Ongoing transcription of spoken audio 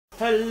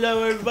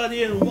Hello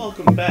everybody and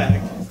welcome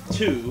back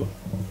to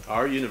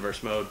our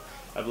universe mode.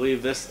 I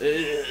believe this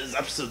is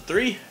episode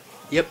 3.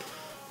 Yep.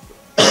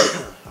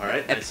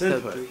 Alright, nice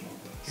input. Yep.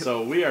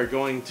 So we are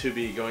going to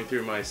be going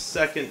through my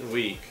second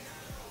week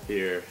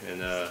here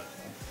in our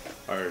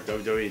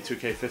WWE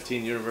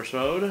 2K15 universe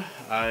mode.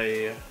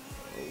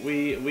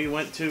 We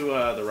went to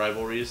the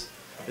rivalries,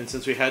 and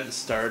since we had to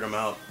start them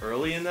out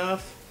early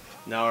enough,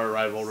 now our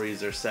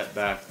rivalries are set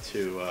back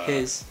to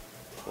his.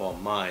 Well,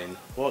 mine.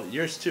 Well,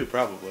 yours too,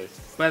 probably.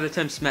 By the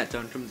time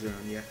SmackDown comes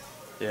around, yeah.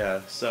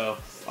 Yeah, so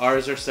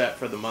ours are set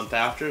for the month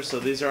after, so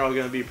these are all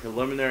going to be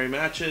preliminary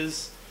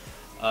matches.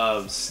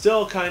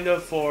 Still kind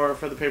of for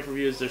the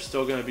pay-per-views, there's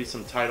still going to be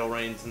some title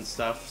reigns and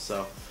stuff,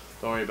 so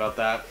don't worry about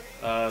that.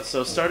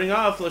 So starting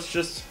off, let's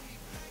just,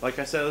 like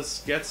I said,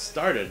 let's get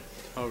started.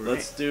 All right.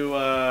 Let's do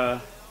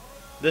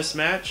this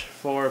match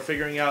for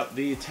figuring out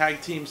the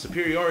tag team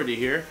superiority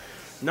here.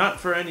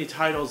 Not for any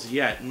titles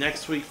yet.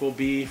 Next week will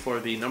be for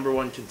the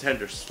 #1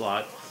 contender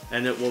slot,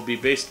 and it will be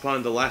based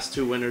upon the last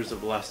 2 winners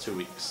of the last 2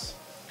 weeks.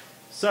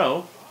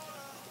 So,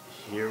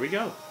 here we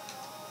go.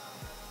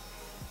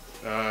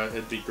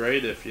 It'd be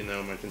great if,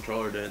 my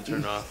controller didn't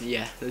turn off.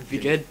 Yeah, that'd be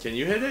good. Can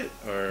you hit it?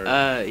 Or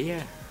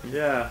yeah.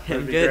 Yeah,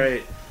 that'd be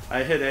great.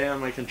 I hit A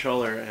on my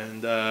controller,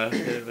 and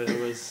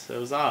it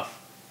was off.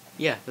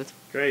 Yeah, that's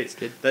great. That's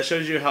good. That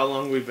shows you how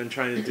long we've been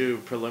trying to do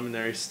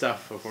preliminary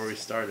stuff before we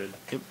started.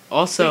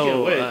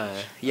 Also,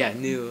 yeah,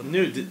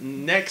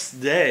 next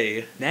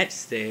day.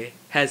 Next day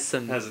has a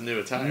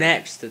new attire.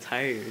 Next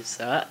attires.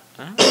 Okay.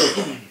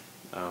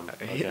 All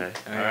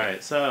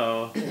right.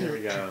 So here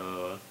we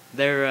go.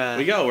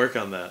 We gotta work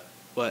on that.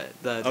 What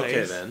the attires?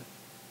 Okay then.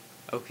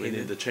 Okay. We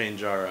need to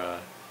change our.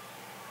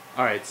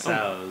 All right,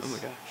 sounds. Oh my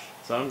gosh.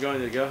 So I'm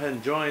going to go ahead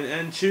and join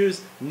and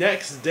choose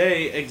next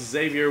day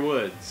Xavier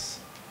Woods.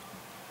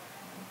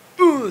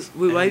 Wait,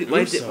 why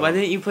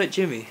didn't you put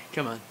Jimmy?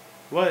 Come on.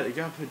 What? You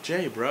gotta put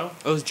Jay, bro.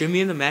 Oh, is Jimmy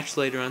in the match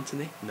later on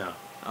today? No.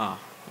 Oh.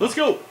 Let's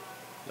go!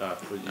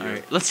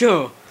 Alright, let's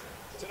go!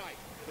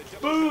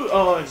 Boo!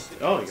 Oh, you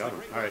got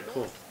him. Alright,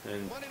 cool.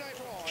 And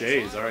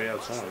Jay's already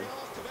outside.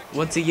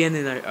 Once again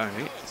in our...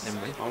 Alright,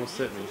 never mind. Almost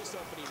hit me.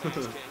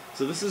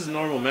 So this is a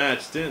normal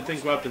match. Didn't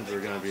think weapons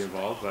were gonna be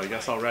involved, but I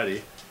guess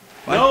already.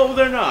 What? No,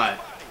 they're not!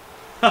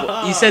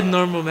 Well, you said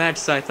normal match,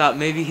 so I thought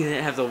maybe he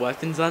didn't have the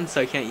weapons on, so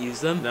I can't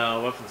use them.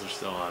 No, weapons are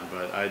still on,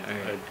 but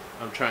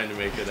I'm trying to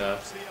make it a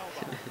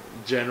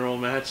general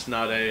match,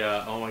 not a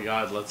oh my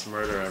god, let's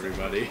murder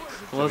everybody.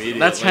 Well,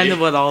 that's kind of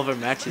what all of our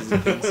matches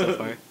have been so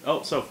far.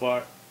 Oh, so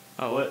far.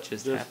 Oh, what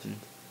just happened?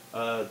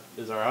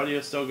 Is our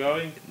audio still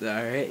going?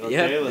 Alright, okay,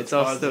 yeah, it's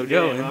all still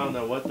going. I don't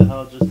know what the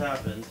hell just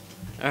happened.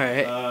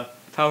 Alright,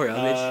 power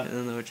outage. I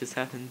don't know what just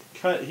happened.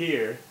 Cut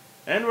here,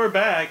 and we're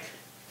back.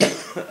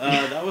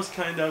 That was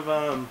kind of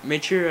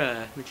Make sure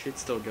it's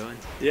still going.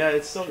 Yeah,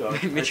 it's still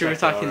going. Make sure we're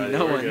talking to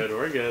no one.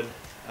 We're good.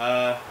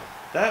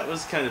 That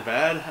was kind of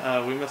bad.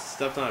 We must have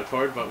stepped on a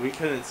cord, but we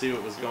couldn't see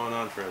what was going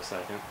on for a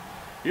second.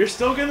 You're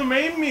still gonna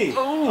maim me!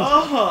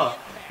 Oh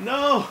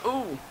no!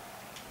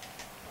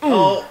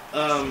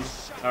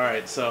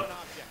 Alright, so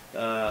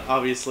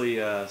obviously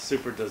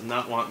Super does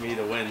not want me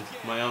to win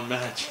my own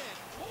match.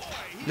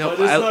 No,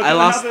 I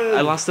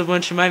lost a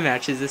bunch of my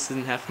matches. This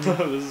isn't happening.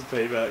 This is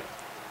payback.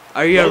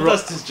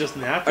 Goldust is just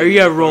napping. Are you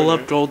gonna roll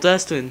up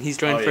Goldust when he's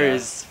going for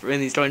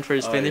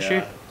his finisher?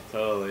 Yeah,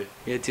 totally.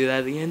 You gonna do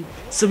that again?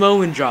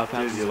 Samoan drop.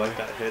 Dude, you like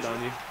that hit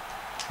on you?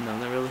 No,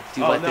 not really.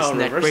 Do you like this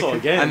neck breaker?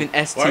 Again. I mean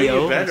STO. Why are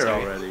you better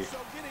already?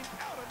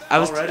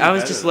 I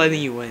was just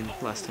letting you win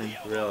last time.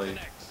 Really?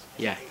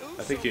 Yeah.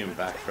 I think you can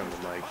back from the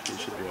mic. You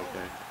should be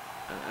okay.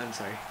 I'm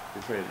sorry.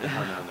 You're pretty.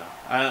 No.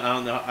 I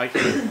don't know. I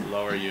can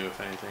lower you if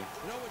anything.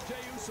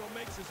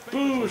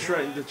 Boosh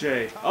right into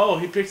Jay. Oh,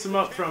 he picks him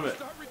up from it.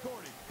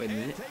 Wait a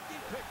minute.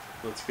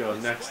 Let's go.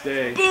 Next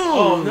day. Boom!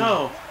 Oh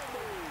no.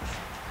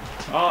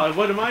 Oh,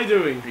 what am I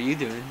doing? What are you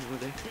doing over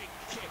there?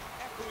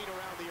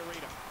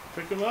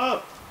 Pick him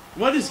up.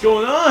 What is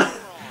going on?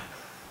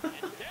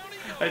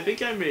 I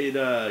think I made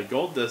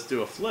Goldust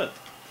do a flip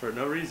for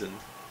no reason.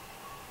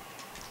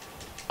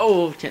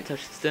 Oh, can't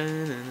touch this.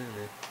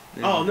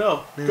 Oh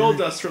no,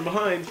 Goldust from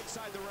behind.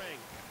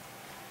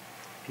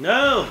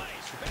 No.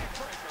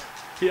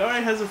 He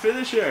already has a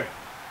finisher.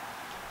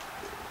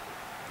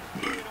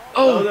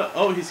 Oh no!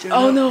 Oh, he's getting up.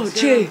 Oh no,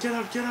 Jay! Get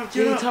up!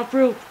 Jay, top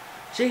rope!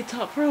 Jay,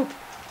 top rope!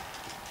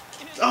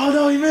 Oh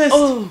no, he missed!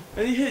 Oh!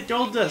 And he hit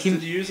Goldust.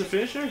 Did you use a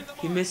finisher?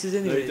 He misses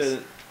anyways. No, he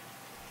didn't.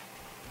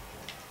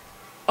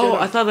 Oh,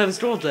 I thought that was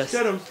Goldust.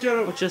 Get him!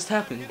 What just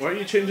happened? Why are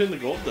you changing the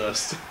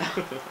Goldust?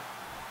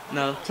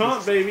 No.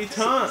 Taunt, baby,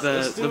 taunt!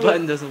 The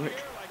button doesn't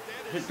work.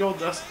 Hit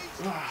Goldust.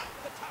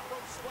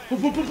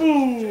 Boom, boom, boom,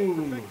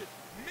 boom!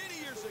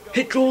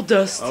 Hit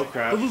Goldust! Oh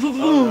crap. Oh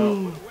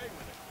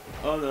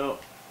no.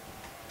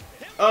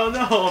 Oh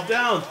no, I'm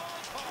down!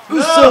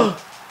 Uso!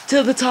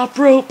 To the top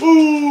rope!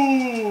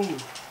 Ooh!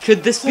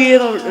 Could this be it?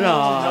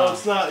 No,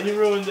 it's not. He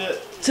ruined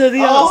it. To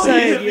the outside.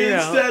 He hit me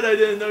instead. I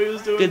didn't know he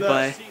was doing that.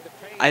 Goodbye.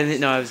 I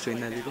didn't know I was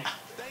doing that either.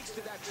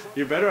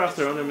 You're better off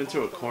throwing him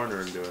into a corner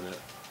and doing it.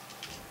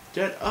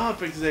 Get up,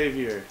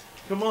 Xavier.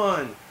 Come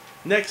on.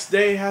 Next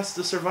day has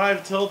to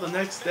survive till the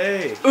next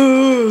day.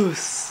 Ooh.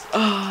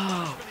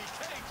 Oh.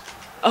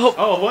 Oh.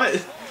 Oh, what?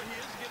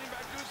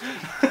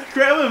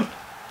 Grab him.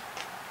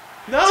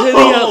 No. To the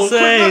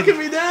outside. Quit knocking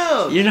me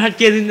down. You're not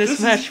getting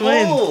this match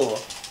win.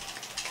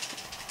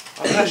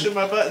 I'm mashing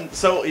my button.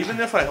 So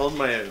even if I hold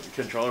my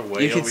controller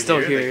way you can over still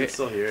here, hear they it. can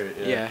still hear it.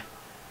 Yeah.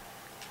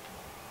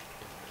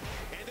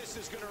 And this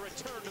is gonna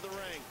return to the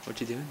ring. What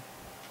you doing?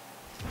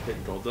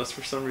 Hitting gold dust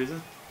for some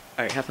reason.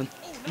 All right, have fun.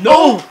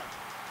 No.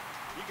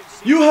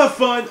 You have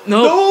fun.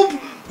 Nope.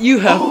 Nope. You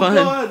have oh fun.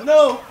 God,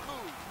 no.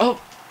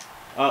 Oh.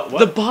 What?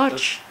 The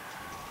botch.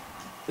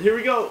 Here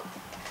we go.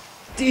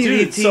 DDT.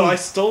 Dude, so I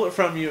stole it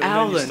from you and then you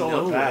Out of stole it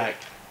nowhere. back.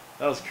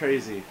 That was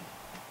crazy.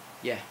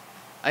 Yeah.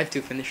 I have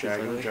 2 finishers.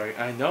 by the way.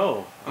 I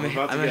know. I'm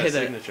about to get a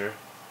signature.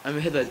 I'm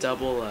gonna hit a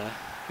double.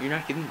 You're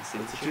not getting the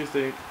signature. What's your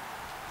thing?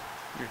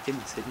 You're not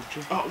getting the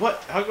signature. Oh,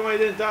 what? How come I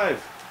didn't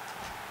dive?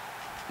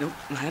 Nope,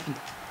 not happened.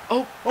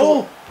 Oh.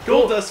 Oh,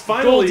 Goldust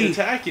finally Goldie.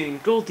 attacking.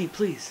 Goldie,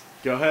 please.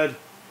 Go ahead.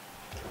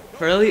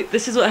 Really?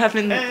 This is what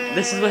happened.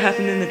 This is what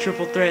happened in the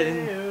triple threat.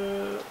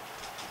 And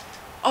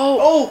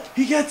oh,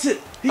 he gets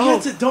it. He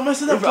gets it. Don't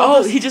mess it up.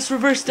 Oh, he just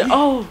reversed it.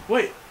 Oh.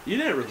 Wait, you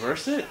didn't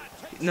reverse it?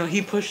 No,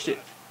 he pushed it.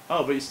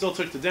 Oh, but you still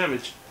took the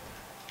damage.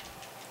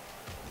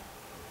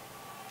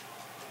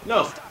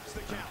 No.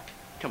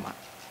 Come on.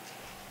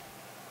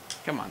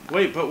 Come on. Now.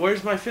 Wait, but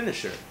where's my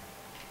finisher?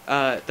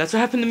 That's what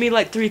happened to me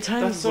like 3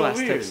 times That's so last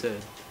weird.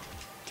 episode.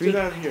 Get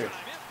out of here.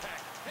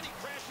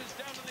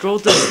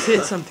 Goldust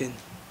hit something.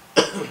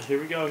 Here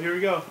we go. Here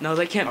we go. No,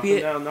 that can't Knock be him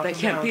it. down, knock That him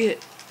can't down. be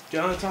it.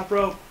 Get on the top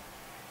rope.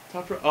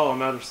 Top rope. Oh,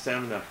 I'm out of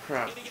stamina.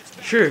 Crap.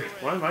 Sure.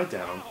 Why am I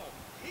down?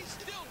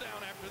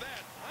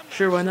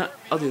 Sure, why not?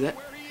 I'll do that.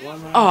 Why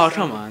am I Oh, out of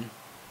come stamina?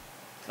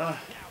 on.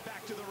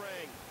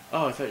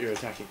 Oh, I thought you were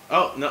attacking.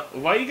 Oh, no.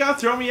 Why you gotta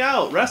throw me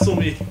out? Wrestle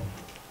me.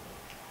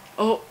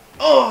 Oh.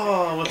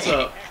 Oh, what's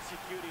up?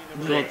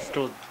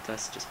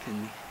 Goldust just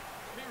pinned me.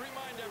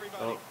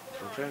 Oh,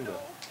 I'm trying to.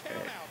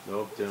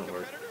 Nope, didn't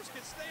work.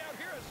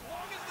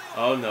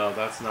 Oh no,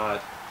 that's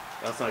not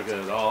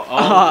good at all. Oh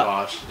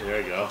gosh,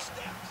 there you go.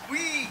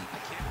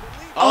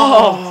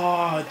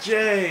 Oh,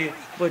 Jay.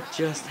 What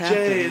just happened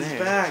Jay is there?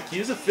 back.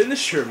 Use a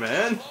finisher,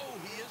 man.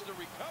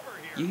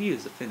 You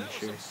use a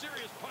finisher.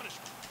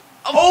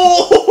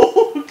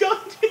 Oh,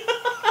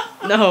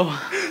 God. No.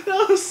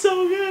 That was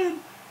so good.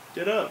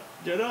 Get up.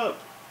 Get up.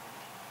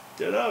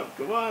 Get up.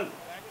 Come on.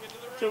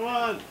 Come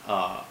on.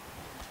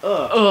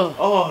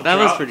 Oh, that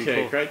was drop pretty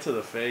kick cool. right to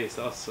the face.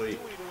 That was sweet.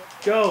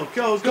 Go.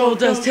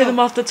 Goldust, hit him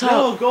off the top.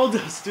 No,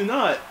 Goldust, do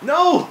not.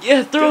 No.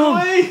 Yeah, throw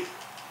him. Get away.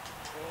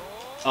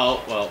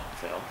 Oh, well,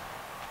 fail.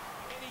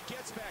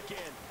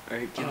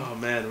 Alright, get him. Oh,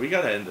 man, we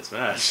gotta end this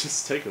match.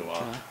 It's taking a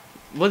while.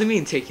 What do you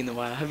mean taking a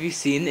while? Have you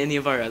seen any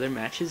of our other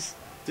matches?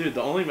 Dude,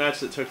 the only match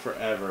that took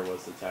forever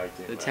was the tag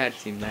team match. The tag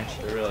team match.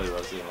 It really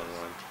was the only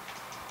one.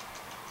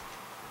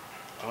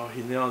 Oh,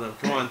 he nailed him.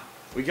 Come on.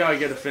 We gotta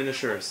get a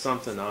finisher or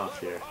something off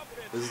here.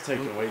 This is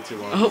taking way too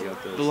long to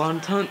get this.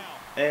 Blonde hunt.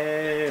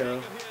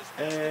 Ayo.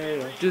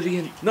 Ayo. Do it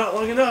again. Not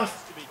long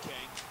enough.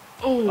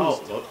 Oh.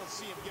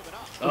 Whoops.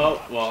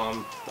 Oh,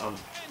 well, I'm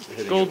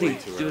hitting Goldie, it way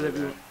too do early whatever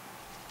you there. want.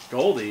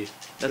 Goldie?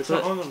 That's It's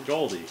what. on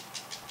Goldie.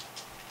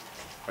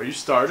 Are you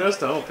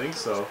Stardust? I don't think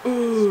so.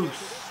 Ooh.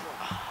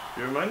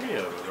 You remind me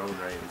of Roman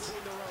Reigns.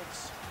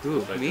 Ooh,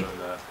 Like me? doing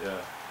that,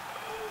 yeah.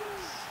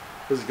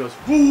 Because it goes,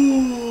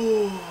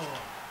 woo!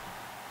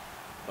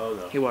 Oh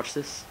no. Hey, watch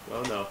this.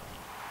 Oh no.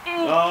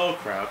 Oh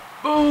crap.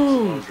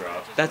 Boom. One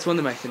drop. That's one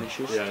of my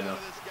finishers. Yeah, I know.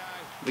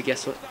 But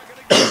guess what?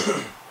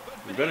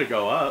 You better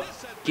go up.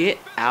 Get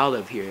out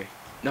of here.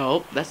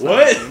 No, that's not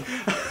What? happening.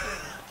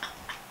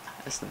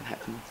 That's not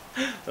happening.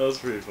 That was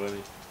pretty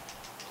funny.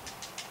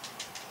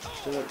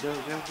 Get up, get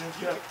up, get up,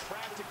 get up.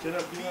 Get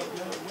up, get up,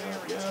 get up, get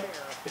up,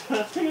 get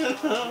up.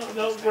 Get up.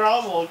 No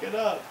grovel, get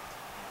up.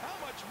 How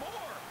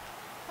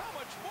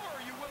much more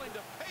are you willing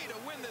to pay to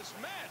win this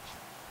match?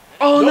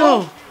 Oh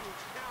no!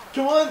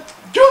 Come on!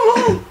 Come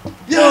on!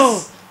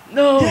 Yes!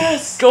 No!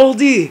 Yes!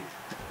 Goldie!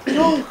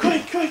 Go!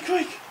 Quick, quick,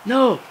 quick!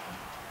 No!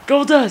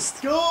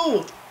 Goldust!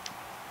 Go!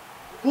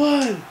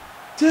 1,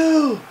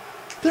 2,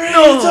 3,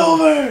 No! it's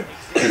over!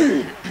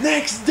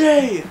 Next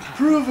day,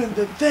 proving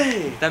that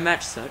they That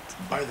match sucked.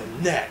 are the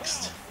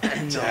next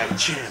tag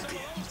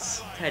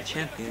champions. Tag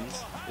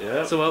champions.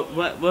 Yep. So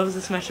what was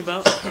this match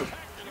about?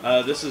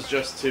 This is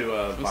just to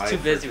I was buy too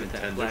for busy with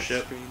that black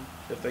contendership screen.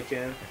 if they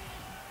can.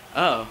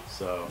 Oh.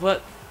 So.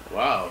 What?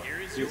 Wow,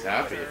 he's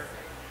happy.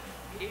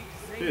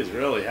 He's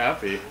really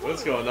happy.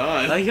 What's going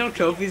on? Like your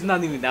trophy's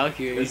not even out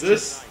here. Is He's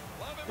this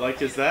like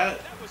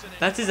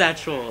That's his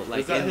actual like.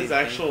 is that his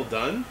ending actual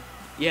done? thing.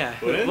 Yeah.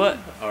 Win? What?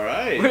 All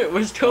right.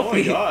 Where's Oh my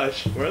trophy?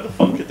 gosh, where are the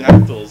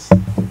Funkadactyls?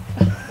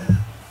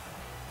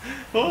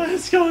 What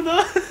is going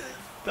on?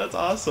 That's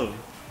awesome.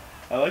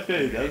 I like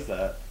that he does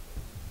that.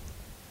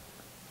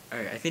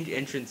 Alright, I think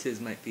entrances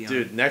might be on.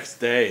 Dude, next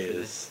day for is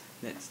this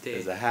next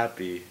day. a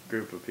happy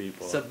group of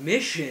people.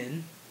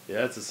 Submission.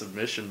 Yeah, it's a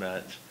submission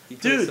match. You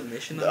put a Dude,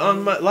 submission on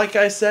on my, like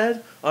I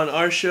said, on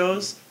our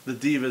shows, the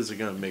divas are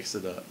gonna mix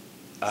it up.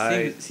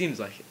 Seems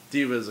like it.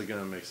 Divas are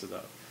gonna mix it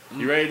up.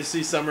 You ready to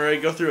see Summer Rae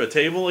go through a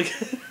table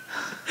again?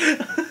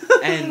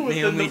 And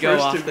Naomi go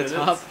off the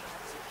top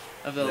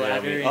of the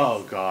ladder.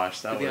 Oh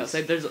gosh, that the was.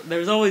 outside.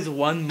 There's always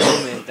one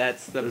moment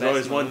that's the best. There's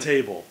always moment. one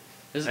table.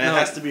 And it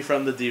has to be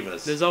from the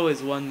Divas. There's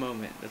always one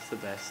moment that's the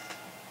best.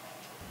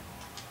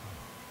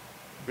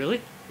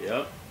 Really?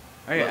 Yep.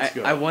 Alright,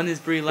 I won his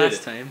Brie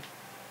last time.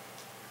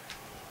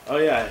 Oh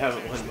yeah, I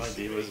haven't won my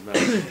Divas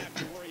match.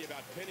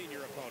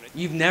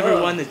 You've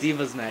never won the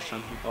Divas match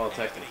on him. Oh,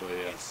 technically,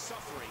 yeah.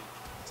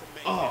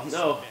 Oh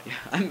no. Yeah,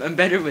 I'm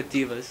better with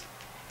Divas.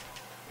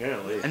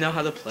 Apparently. I know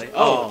how to play.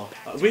 Oh,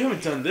 we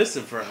haven't done this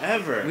in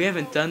forever. We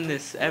haven't done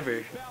this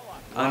ever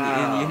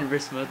in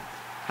Universe mode.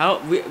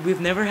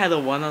 We've never had a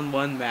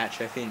one-on-one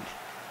match, I think.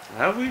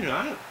 Have we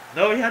not?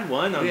 No, we had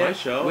one on my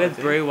show. We had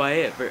Bray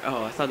Wyatt.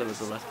 I thought it was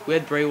the left. We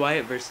had Bray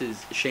Wyatt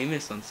versus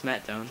Sheamus on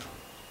SmackDown.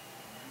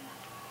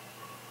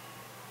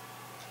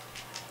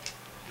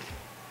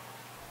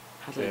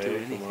 How do I do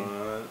anything? Come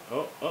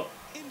on. Oh,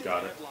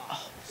 got it.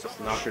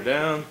 Knock her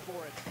down.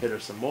 Hit her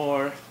some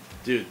more.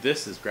 Dude,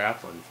 this is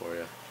grappling for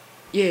you.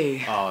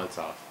 Yay. Oh, it's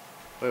off.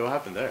 Wait, what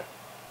happened there?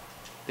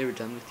 They were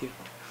done with you.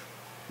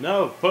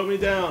 No, put me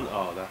down.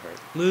 Oh, that hurt.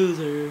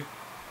 Loser.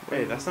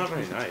 Hey, that's not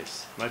very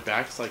nice. My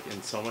back's like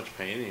in so much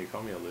pain and you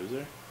call me a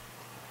loser?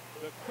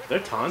 Their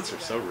taunts are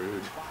so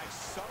rude.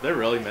 They're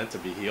really meant to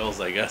be heels,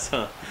 I guess,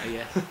 huh?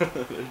 Yeah.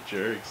 They're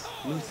jerks.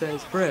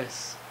 Luthez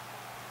press.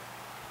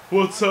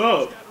 What's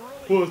up?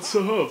 What's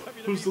up?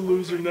 Who's the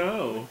loser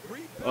now?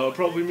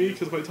 Probably me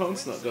because my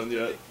taunt's not done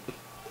yet.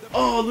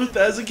 Oh,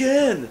 Luthez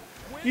again!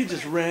 He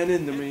just ran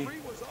into me.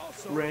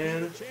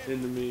 Ran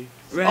into me.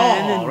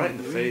 Right in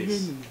the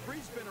face.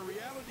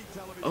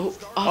 Oh,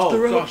 off the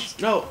ropes. Gosh,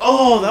 no.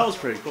 Oh, that was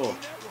pretty cool.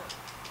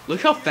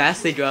 Look how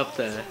fast they drop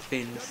the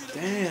things.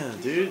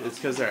 Damn, dude. It's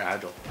because they're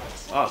agile.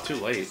 Oh, too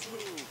late.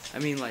 I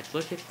mean, like,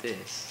 look at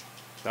this.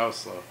 That was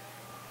slow.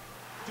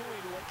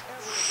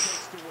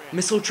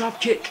 Missile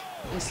drop kick.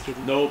 I'm just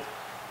kidding. Nope.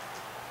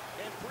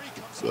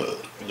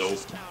 Nope.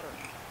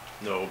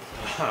 Nope.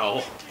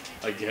 Ow.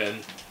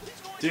 Again.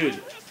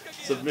 Dude,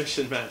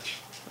 submission match.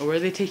 Oh, where are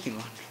they taking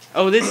on?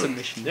 Oh, it is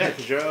submission. Yeah,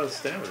 because you're out of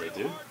stamina,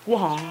 dude.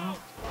 Wah.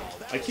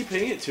 I keep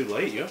hitting it too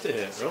late. You have to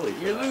hit it early.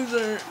 You're a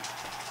loser.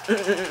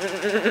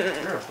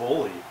 You're a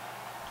bully.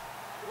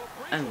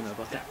 I don't know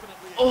about that.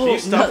 Can you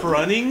stop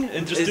running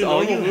and just do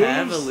normal moves? Is all you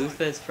have a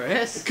Luthez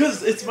press?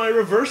 Because it's my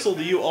reversal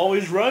to you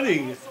always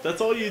running.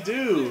 That's all you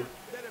do.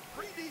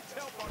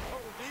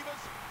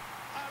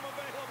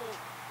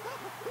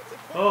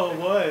 Oh,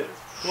 what?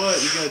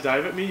 What? You gonna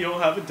dive at me? You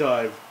don't have a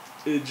dive.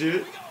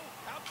 Idiot.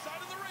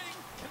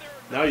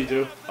 Now you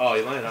do. Oh,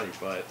 you landed on your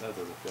butt. That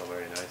doesn't feel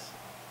very nice.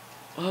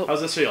 Oh.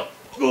 How's this feel?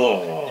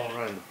 Oh,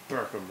 right in the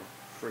back of my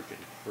freaking.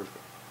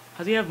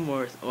 How do you have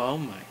more? Oh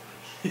my.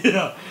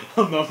 Yeah,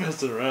 I'm not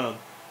messing around.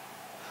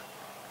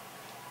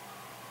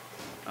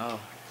 Oh,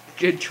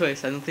 good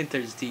choice. I don't think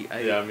there's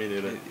Yeah, me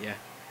neither. Yeah.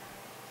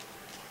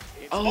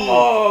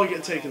 Oh,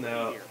 get taken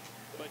out.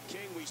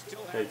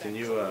 Hey, can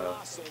you,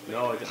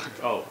 no, I didn't.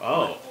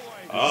 Oh.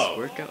 Does this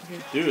work out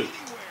here? Dude.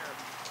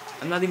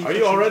 I'm not even. Are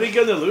you already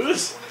gonna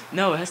lose?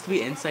 No, it has to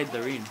be inside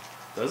the ring.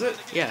 Does it?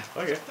 Yeah.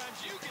 Okay.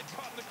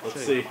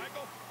 Let's see. It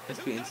has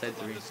to be inside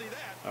the ring.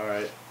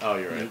 Alright. Oh,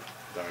 you're right. Nope.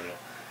 Darn it.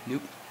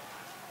 Nope.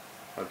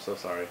 I'm so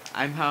sorry.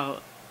 I'm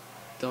how.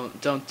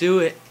 Don't do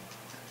it.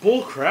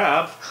 Bull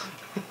crap.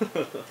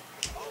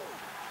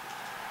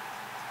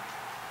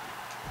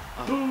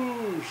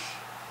 Boosh.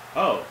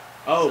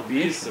 Oh,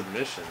 B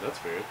submission.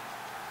 That's weird.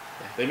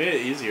 Yeah. They made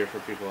it easier for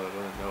people that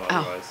wouldn't know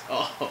otherwise.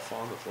 Oh,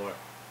 fall on the floor.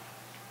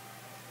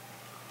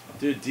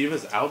 Dude,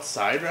 Divas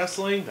outside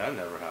wrestling? That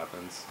never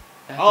happens.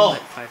 Oh,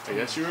 like I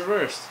guess you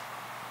reversed.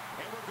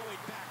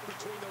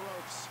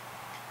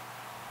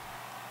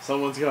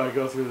 Someone's gotta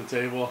go through the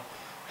table.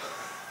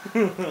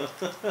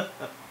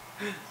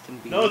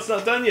 No, it's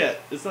not done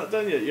yet. It's not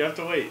done yet. You have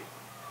to wait.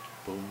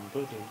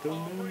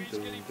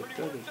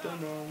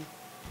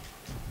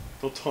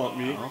 Don't taunt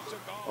me.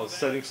 I was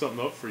setting something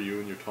up for you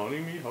and you're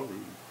taunting me? How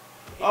rude.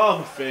 Oh,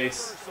 my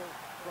face.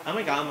 Oh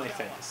my god, my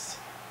face.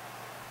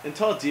 In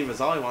Total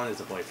Divas, all I want is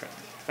a boyfriend.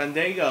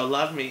 Fandango,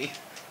 love me.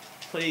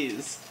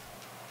 Please.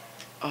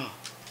 Oh.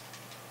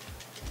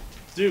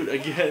 Dude,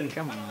 again.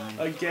 Come on.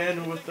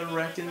 Again with the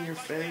wreck in your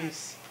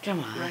face. Come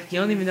on. You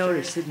don't even know what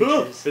her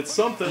signature is. It's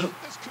something.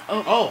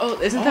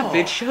 Isn't that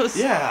Big Show's?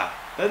 Yeah,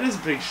 that is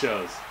Big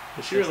Show's.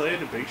 Is she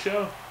related to Big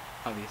Show?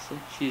 Obviously.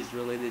 She's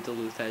related to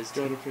Luthez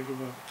too. Gotta pick him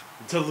up.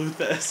 To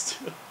Luthez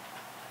too.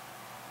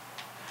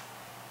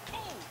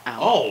 Ow.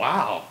 Oh,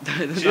 wow.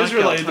 She is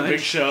related to Big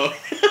Show.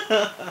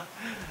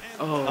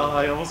 Oh,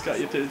 I almost got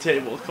you to the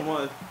table. Come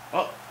on.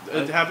 Oh,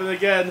 it happened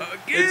again.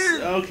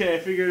 It's okay. I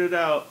figured it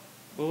out.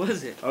 What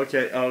was it?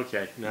 Okay.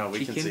 Now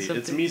we can see.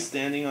 It's me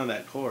standing on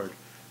that cord.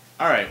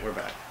 All right, we're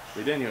back.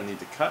 We didn't even need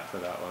to cut for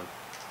that one.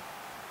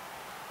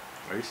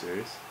 Are you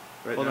serious?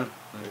 Hold on.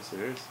 Are you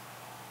serious?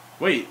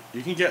 Wait,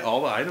 you can get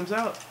all the items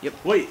out? Yep.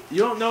 Wait, you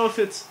don't know if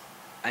it's...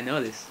 I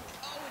know this.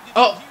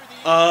 Oh!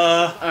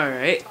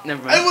 Alright,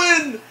 never mind. I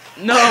win!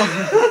 No!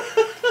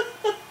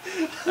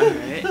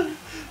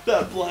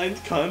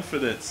 blind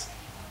confidence.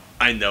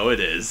 I know it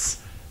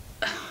is.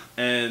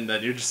 And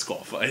then you're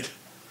disqualified.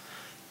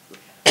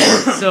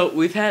 So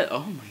we've had, oh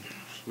my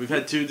gosh. We've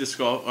had two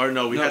or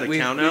no, we had a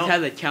count out. We've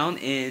had a count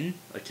in.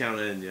 A count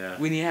in, yeah.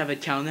 We need to have a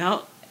count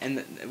out,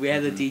 and we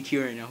had a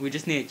DQ right now. We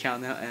just need a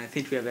count out, and I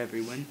think we have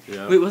everyone.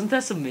 Yeah. Wait, wasn't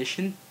that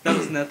submission? That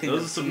was nothing. That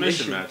was a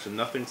submission match, and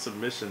nothing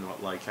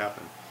submission-like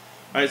happened.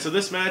 Alright, so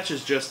this match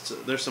is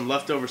just, there's some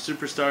leftover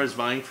superstars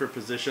vying for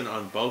position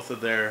on both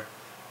of their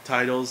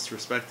titles,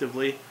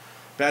 respectively.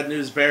 Bad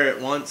news,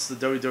 Barrett wants the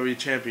WWE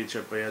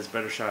Championship, but he has a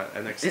better shot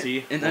at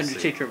NXT. And We'll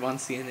Undertaker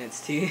wants the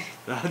NXT,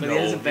 but No, he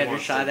has a he better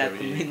wants shot at the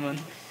WWE. main one.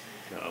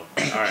 No.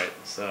 Alright,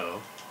 so,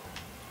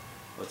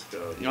 let's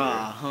go here.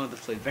 Ah, I want to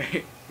play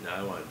Barrett. No,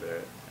 I want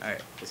Barrett.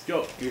 Alright, Let's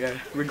go. you gotta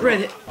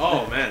regret it.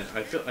 Oh, man,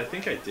 I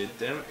think I did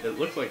damage. It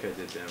looked like I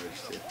did damage,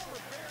 too.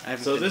 I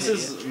haven't So been this hit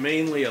is yet.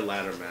 mainly a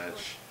ladder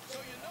match.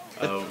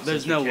 But since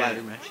there's we no can't-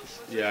 ladder matches.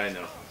 Yeah, I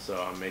know. So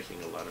I'm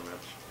making a ladder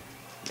match.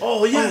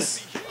 Oh,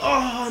 yes!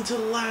 Oh, onto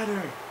the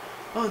ladder!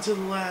 Onto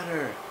the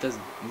ladder!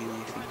 Doesn't mean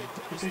anything.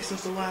 He picks up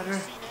the ladder.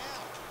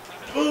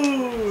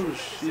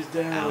 Boosh! He's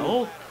down.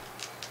 Ow! Are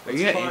Let's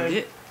you gonna climb. end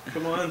it?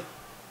 Come on.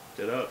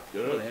 Get up,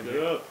 get up, Whatever.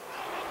 get up.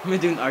 I'm gonna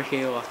do an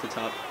RKO off the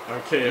top.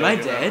 Okay, Am I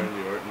get out, dead?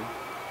 Randy Orton.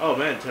 Oh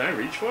man, can I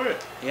reach for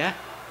it? Yeah?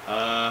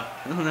 I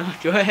don't know.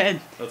 Go ahead.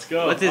 Let's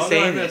go. What's it Oh, no, I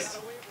saying? missed.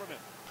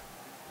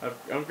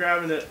 I'm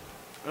grabbing it.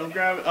 I'm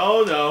grabbing.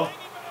 Oh no.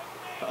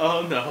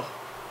 Oh no.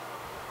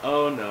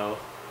 Oh no.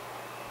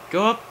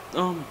 Go up.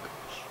 Oh my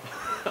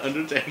god.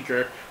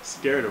 Undertaker,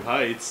 scared of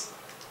heights.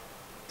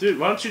 Dude,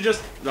 why don't you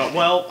just... No,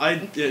 well, I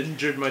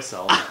injured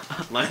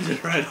myself.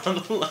 Landed right on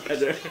the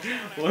ladder.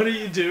 What are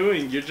you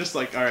doing? You're just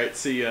like, alright,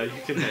 see ya. You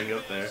can hang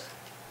up there.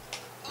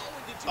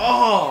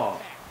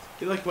 Oh!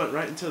 He like went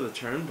right into the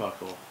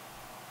turnbuckle.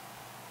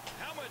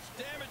 How much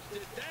damage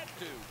did that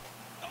do?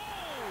 Oh!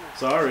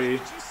 Sorry. Did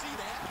you see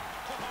that?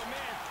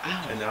 Oh, man.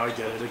 Ow. And now I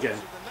get it again.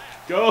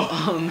 Go!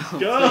 Oh no,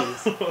 Go!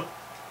 please.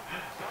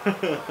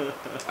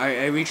 Alright,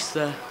 I reached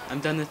the... I'm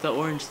done with the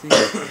orange thing.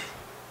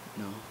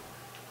 No.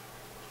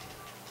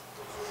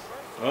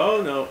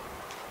 Oh no.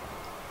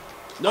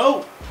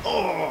 No! Oh,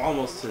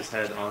 almost his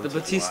head on The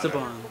Batista ladder.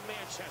 bomb.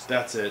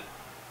 That's it.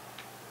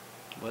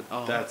 What?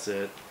 Oh. That's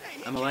it.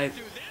 I'm alive.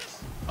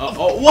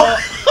 Oh, what?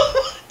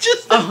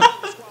 Just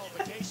Oh.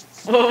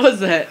 What was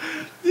that?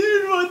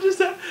 Dude, what just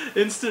happened?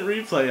 Instant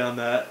replay on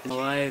that. I'm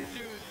alive.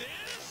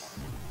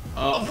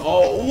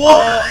 Oh,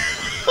 what?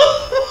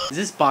 Is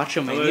this I'm gonna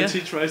Botchamania?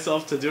 teach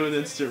myself to do an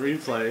instant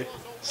replay.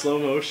 Slow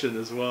motion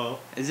as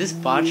well. Is this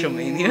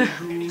Botchamania?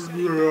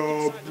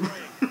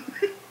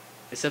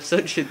 This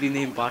episode should be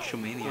named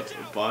Botchamania.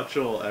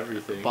 Botchel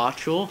everything.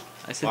 Botchel?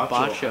 I said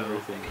Botcho.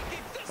 everything.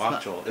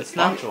 Botchel. It's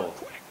not- Botchel.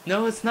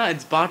 No, it's not.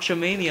 It's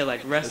Botchamania,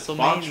 like It's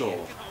WrestleMania.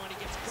 Botchel.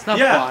 It's not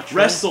Yeah, Botchel.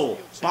 wrestle.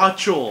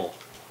 Botchel.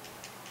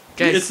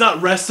 Guys, It's not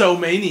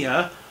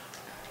WrestleMania.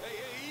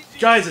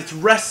 Guys, it's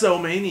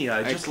WrestleMania. I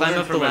Alright, just climb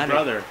learned up from the my ladder.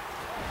 brother.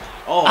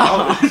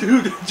 Oh,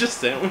 dude, I just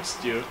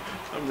sandwiched you.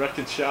 I'm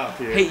wrecking shop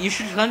here. Hey, you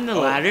should climb the Oh,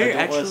 ladder, I don't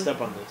actually. want to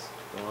step on this.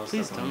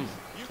 Please don't.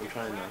 I'm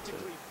trying not to.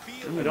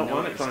 don't I don't know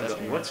want what to climb you're the...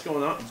 stepping What's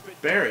going on?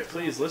 Barrett,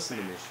 please listen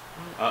to me.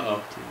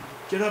 Uh-oh.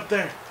 Get up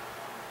there.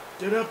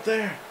 Get up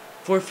there.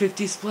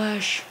 450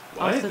 splash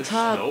What? off the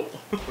top. Nope.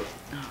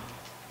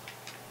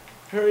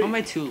 Hurry. How am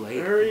I too late?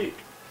 Hurry.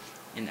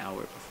 An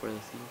hour before the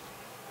thing.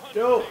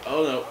 Go.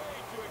 Oh,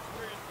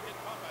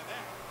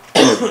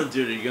 no.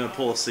 Dude, are you going to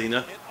pull a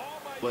Cena?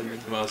 What? You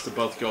want us to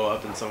both go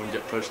up and someone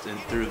get pushed in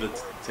through the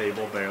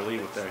table barely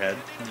with their head?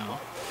 No.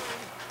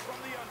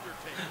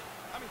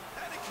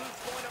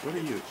 What are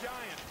you?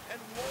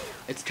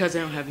 It's because I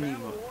don't have any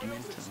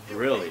momentum.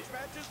 Really?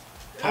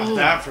 Have Oh.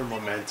 that for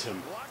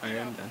momentum. Alright,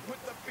 I'm done.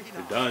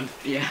 You're done?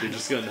 Yeah. You're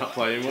just going to not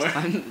play anymore? I'm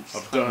I'm on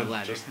the done.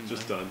 ladder.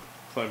 Just done.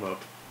 Climb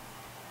up.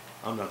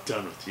 I'm not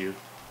done with you.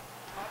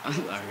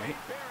 Alright.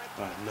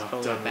 I'm not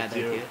Oh, done bad with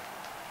you. idea.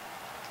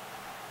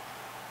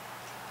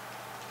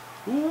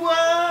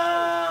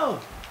 Whoa!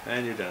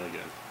 And you're done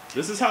again.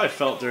 This is how I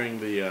felt during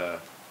the,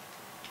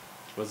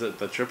 was it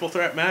the triple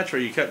threat match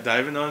where you kept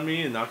diving on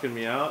me and knocking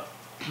me out?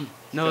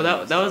 No,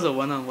 that was a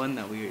one-on-one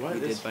that we What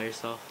is- did by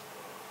yourself.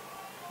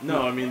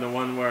 No, I mean the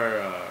one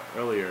where,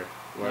 earlier.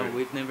 Where No,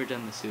 we've never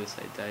done the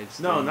suicide dives.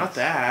 No, things. not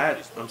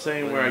that. I'm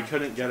saying where I What?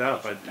 couldn't get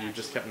up. You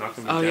just kept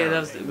knocking me Oh down. yeah, that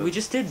was. We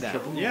just did that.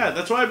 Yeah,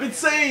 that's what I've been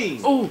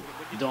saying! Oh.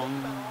 Dong.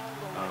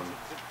 Um,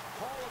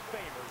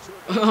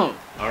 Oh.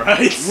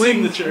 alright,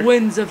 signature.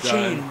 Winds of Done.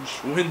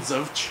 change. Winds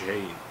of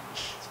change.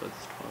 That's what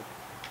it's called.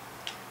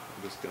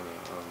 I'm just gonna,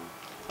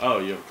 oh,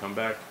 you have a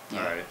comeback? Yeah.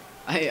 Alright.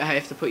 I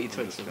have to put you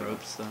towards the just gonna-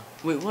 ropes though.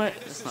 Wait, what?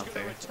 That's not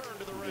fair.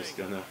 I'm just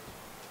gonna...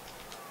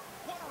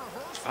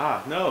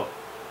 Ah, no!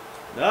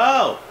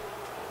 No!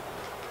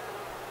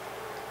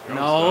 You're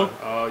No. almost done.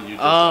 Oh, you just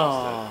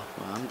lost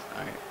Oh. Well, I'm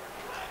alright.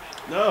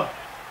 it. No!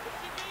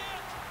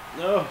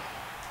 No!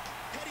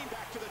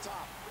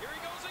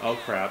 Oh,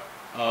 crap.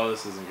 Oh,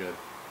 this isn't good.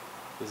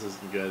 This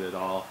isn't good at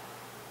all.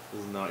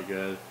 This is not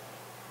good.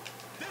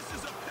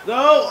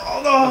 No!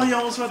 Oh, no! He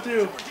almost went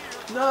through!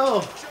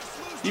 No!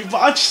 You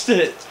botched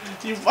it.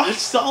 You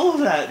botched all of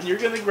that. And you're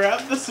gonna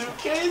grab the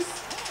suitcase?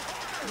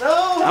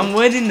 No. I'm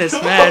winning this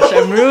match.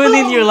 I'm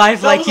ruining your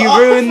life That like was you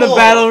ruined the awful.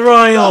 Battle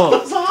Royal.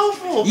 That was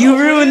awful. You Don't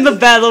ruined win. the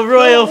Battle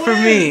Royal Don't for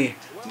win. me.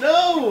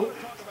 No.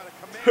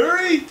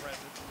 Hurry.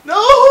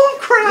 No,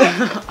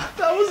 crap.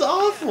 That was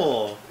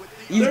awful.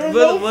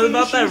 What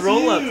about that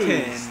roll-up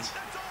pin?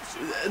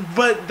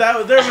 But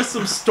there was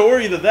some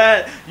story to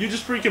that. You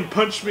just freaking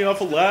punched me off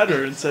a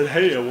ladder and said,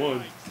 "Hey, I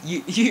won."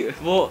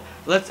 Well,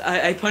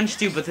 I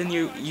punched you, but then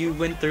you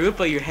went through it,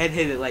 but your head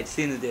hit it like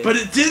Cena did. But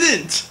it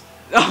didn't.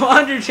 Oh,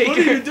 Undertaker! What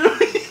are you doing?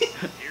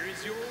 Here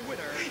is your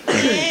winner.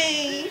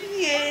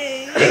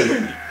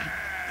 Yay!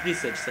 Be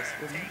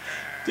successful.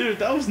 Dude,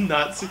 that was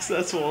not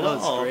successful at That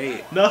was all.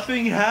 great.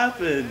 Nothing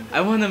happened.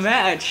 I won a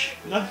match.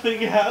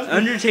 Nothing happened.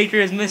 Undertaker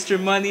is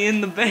Mr. Money in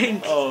the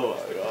Bank. Oh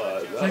my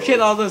god. Look at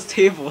all those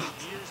tables.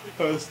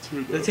 That was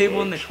too The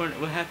table in the corner.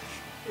 What happened?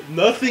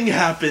 Nothing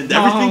happened.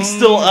 Everything's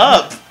still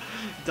up.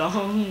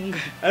 Dong.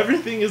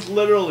 Everything is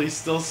literally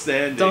still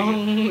standing.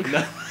 Dong.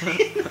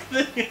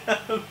 Nothing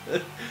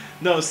happened.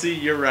 No, see,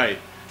 you're right.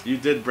 You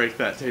did break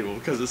that table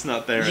because it's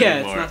not there Yeah,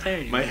 anymore. it's not there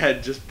anymore. My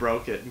head just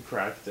broke it and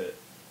cracked it.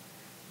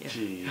 Yeah.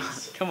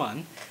 Jeez. Come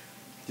on.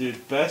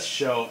 Dude, best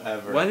show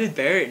ever. Why did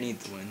Barrett need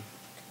to win?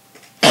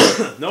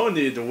 No one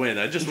needed to win.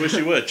 I just wish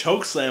you would have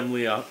chokeslammed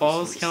me off.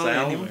 Falls count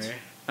sound. anywhere.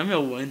 I'm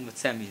gonna win with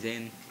Sami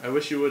Zayn. I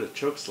wish you would have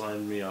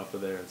chokeslammed me off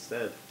of there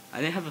instead. I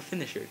didn't have a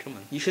finisher. Come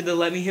on. You should have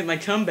let me hit my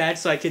comeback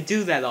so I could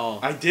do that all.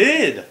 I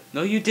did.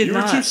 No, you did You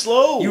not. were too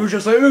slow. You were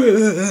just like.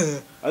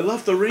 I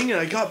left the ring and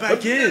I got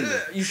back in.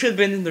 You should have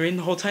been in the ring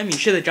the whole time. You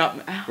should have dropped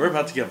me. Ow. We're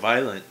about to get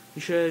violent.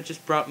 You should have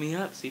just brought me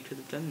up so you could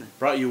have done that.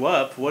 Brought you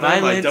up. What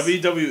Violence. am I?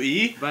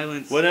 WWE?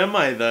 Violence. What am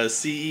I? The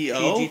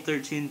CEO?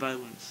 PG-13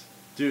 violence.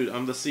 Dude,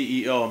 I'm the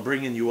CEO. I'm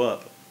bringing you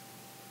up.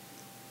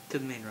 To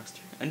the main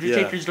roster.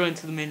 Undertaker's going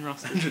to the main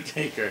roster.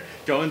 Undertaker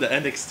going to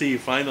NXT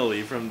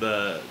finally from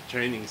the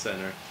training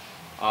center.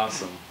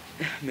 Awesome.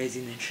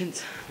 Amazing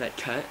entrance. That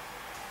cut.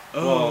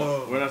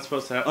 Well, we're not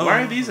supposed to have.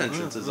 Why are these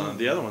entrances on?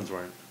 The other ones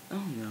weren't.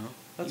 Oh no.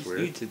 That's You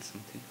weird. did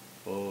something.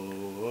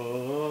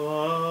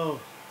 Oh,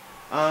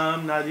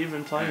 I'm not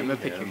even playing. I'm gonna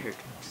pick your him. hair.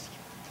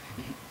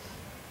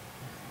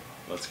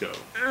 Let's go.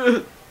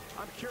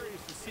 I'm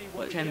curious to see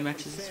What kind of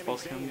match is this?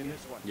 False count again?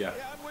 Yeah.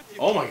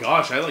 Oh my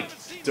gosh, I like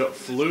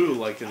flew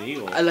like an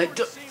eagle. I like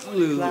to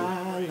flew.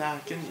 Fly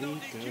like an eagle.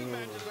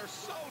 matches are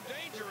so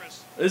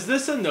dangerous. Is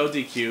this a no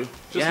DQ?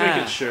 Just Yeah.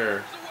 making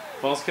sure.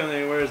 False count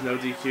anywhere is no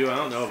DQ. I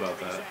don't know about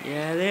that.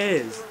 Yeah, it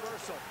is.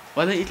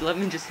 Why don't you let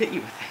me just hit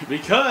you with it?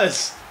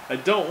 Because I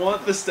don't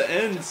want this to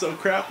end so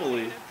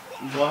crappily.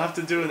 We'll have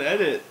to do an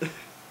edit.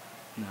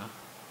 No.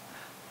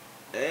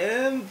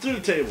 And through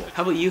the table.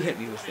 How about you hit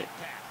me with it?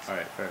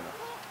 Alright, fair enough.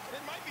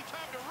 It might be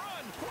time to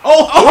run.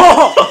 Oh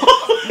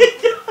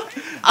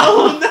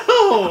no!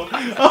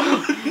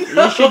 Oh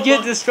no! You should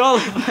get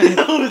disqualified.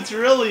 No, it's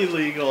really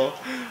illegal.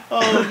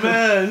 Oh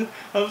man,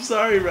 I'm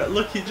sorry, Red.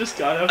 Look, he just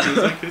got up. He's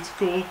like, it's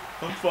cool.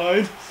 I'm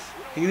fine.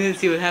 You didn't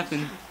see what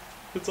happened.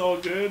 It's all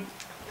good.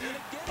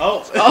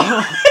 Oh!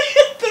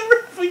 Hit the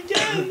ref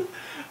again!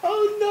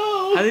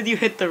 Oh How no! did you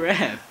hit the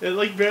ref? It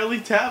like barely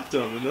tapped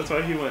him, and that's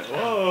why he went,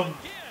 whoa.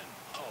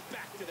 Oh,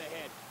 back to the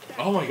head.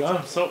 Oh my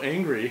god, I'm so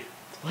angry.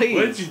 Please.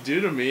 What did you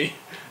do to me?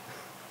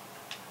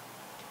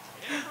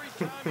 Every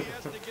time he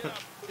has to get up,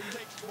 it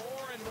takes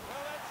more and more.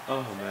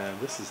 Oh man,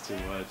 this is too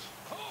much.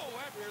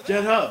 After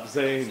Get that, up,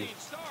 Zane. 16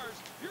 stars,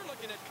 you're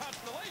looking at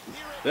Constellation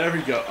here. There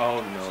we go.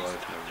 Oh no,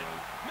 that's never mind.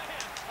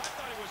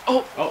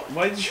 Oh, Oh,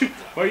 why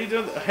are you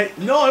doing that? Hey,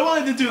 no, I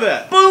wanted to do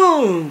that.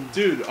 boom!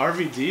 Dude,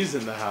 RVD's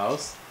in the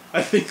house.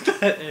 I think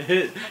that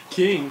hit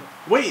King.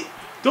 Wait,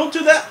 don't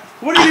do that.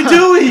 What are you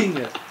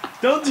doing?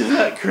 Don't do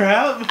that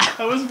crap.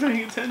 I wasn't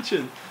paying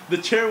attention. The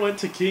chair went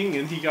to King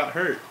and he got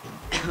hurt.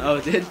 Oh,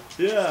 it did?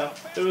 Yeah,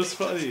 it was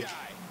funny.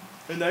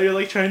 And now you're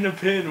like trying to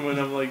pin when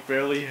I'm like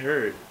barely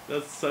hurt.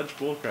 That's such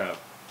bullcrap.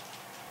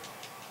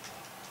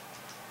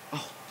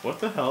 Oh, what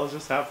the hell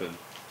just happened?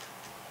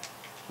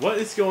 What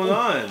is going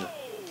on?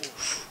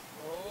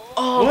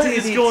 Oh, What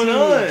is DDT. going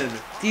on?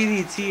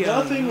 DDT.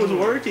 Nothing oh, was no.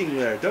 working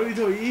there.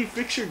 WWE,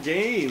 fix your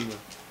game.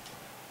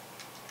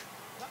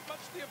 Not much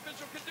the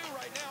official can do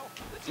right now.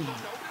 This is no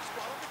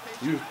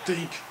disqualification. You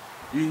think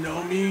you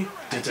know me?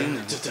 I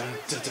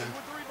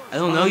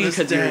don't know you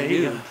because you're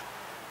new.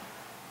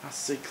 I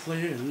say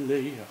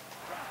clearly.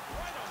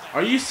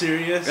 Are you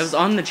serious? I was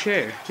on the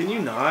chair. Can you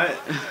not?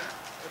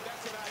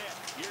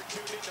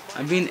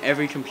 I'm being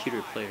every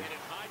computer player.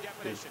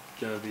 It's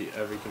gonna be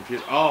every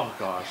computer. Oh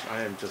gosh,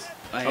 I am just.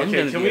 I am Okay,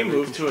 gonna can be we every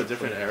move to a computer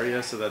different player.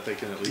 area so that they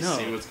can at least No.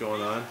 see what's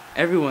going on?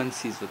 Everyone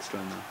sees what's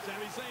going on.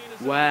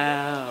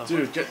 Wow.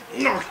 Dude, get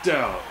knocked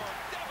out.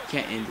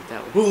 Can't end it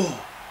that way. Whoa,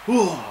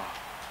 whoa.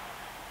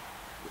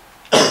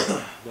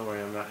 Don't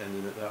worry, I'm not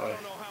ending it that way. I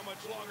don't know how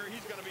much longer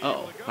he's going to be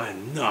Uh-oh. able to go.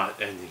 I'm not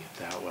ending it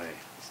that way.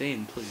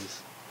 Zane,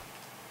 please.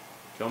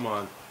 Come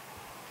on.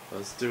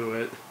 Let's do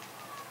it.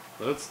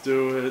 Let's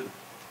do it.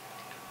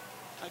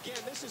 Again,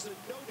 this is a no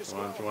Come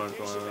on, come on,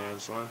 come on,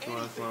 come on, come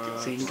on, come on,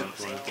 Zane, come go, on,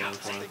 Zane, come on, go, come on,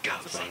 Zane, go,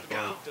 come on, Zane, come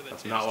on. go.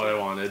 That's not what I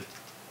wanted.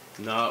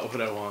 not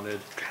what I wanted.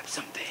 Grab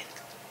something.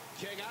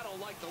 King, I don't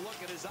like the look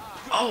in his eye.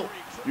 Oh.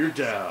 You're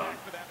down.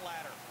 For that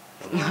ladder.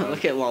 Come on.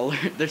 Look at Lawler.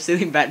 They're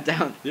sitting back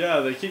down. Yeah,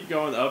 they keep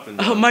going up and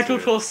down. Oh, Michael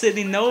too. Cole's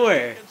sitting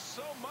nowhere. And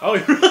so much Oh,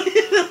 he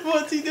really?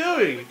 What's he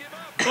doing?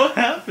 What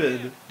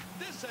happened?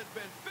 this has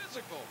been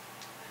physical.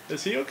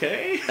 Is he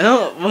okay?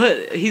 Oh,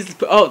 what? He's.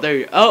 Oh,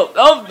 there.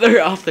 Oh,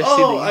 they're off the Oh,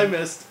 ceiling. I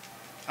missed.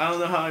 I don't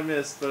know how I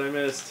missed, but I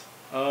missed.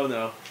 Oh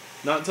no.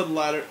 Not to the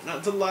ladder.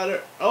 Not to the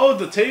ladder. Oh,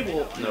 the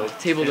table. No, The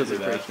table can't do doesn't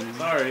that. break anymore.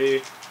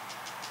 Sorry.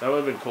 That would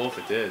have been cool if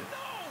it did.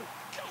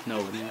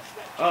 No.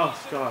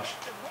 Oh gosh.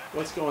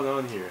 What's going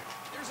on here?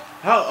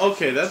 How?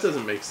 Okay, that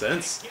doesn't make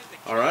sense.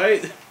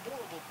 Alright.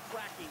 Horrible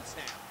cracking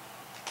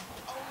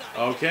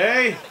sound.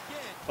 Okay.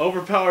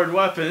 Overpowered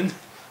weapon.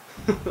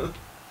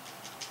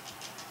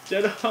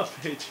 Get up,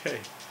 AJ.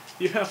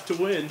 You have to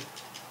win.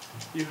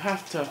 You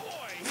have to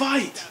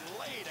fight.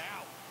 Laid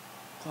out.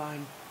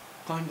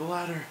 Climb the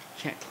ladder.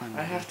 Can't climb.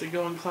 I have to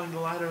go and climb the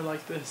ladder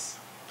like this.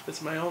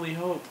 It's my only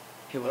hope.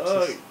 Hey, what's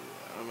this?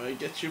 I'm gonna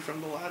get you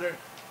from the ladder.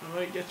 I'm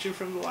gonna get you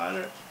from the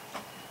ladder.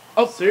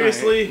 Oh,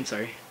 seriously? alright, I'm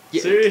sorry.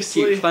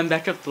 Seriously? Climb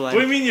back up the What ladder.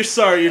 do you mean you're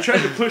sorry? You're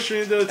trying to push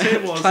me into the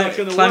table. It's not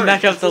gonna Climb work.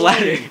 back up It's the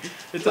ladder. annoying.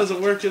 It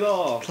doesn't work at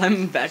all.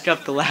 Climb back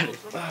up the ladder.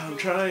 I'm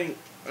trying.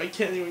 I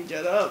can't even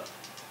get up.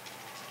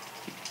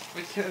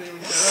 I can't even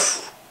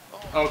get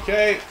up.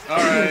 Okay.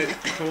 Alright.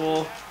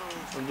 Cool.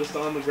 I'm just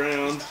on the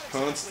ground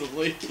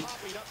constantly.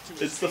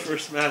 It's the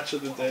first match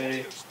of the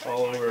day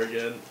all over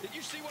again. Did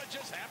you see what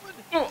just happened?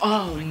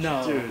 Oh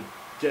no. Dude,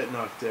 get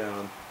knocked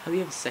down. How do you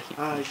have a second?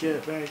 I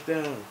get back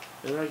down.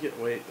 And I get.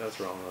 Wait, that's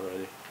wrong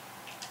already.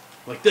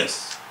 Like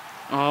this.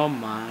 Oh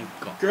my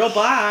god. Girl,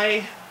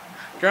 bye.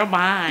 Girl,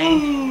 bye.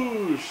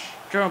 Whoosh.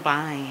 Girl,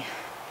 bye.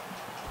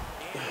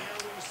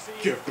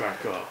 Get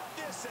back up.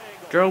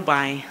 Girl,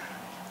 bye.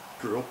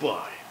 Girl,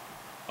 bye.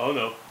 Oh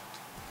no.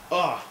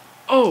 Ah.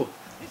 Oh.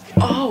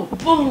 Oh,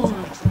 boom.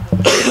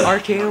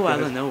 RKO out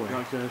of Good. nowhere.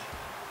 Not good.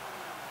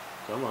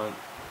 Come on.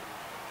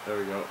 There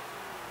we go.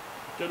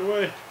 Get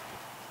away.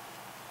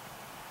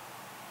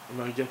 I'm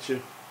gonna get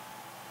you.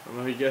 I'm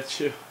gonna get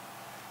you.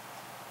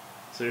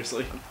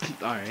 Seriously?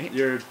 Alright.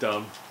 You're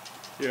dumb.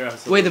 You're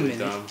absolutely Wait a minute.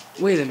 dumb.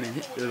 Wait a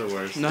minute. You're the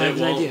worst. No, I it have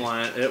an won't idea.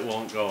 land. It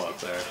won't go up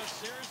there.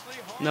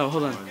 No,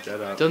 hold Come on. on,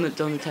 get up. Don't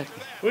attack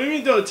me. What do you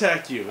mean don't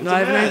attack you? It's No, a I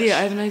have an match. idea.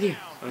 I have an idea.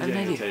 I I'm have an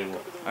getting a idea.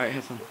 table. Alright,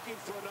 have fun.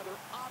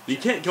 You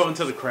can't go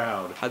into the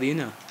crowd. How do you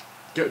know?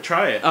 Go,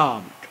 try it.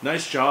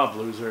 Nice job,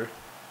 loser.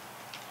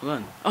 Hold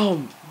on.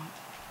 Oh,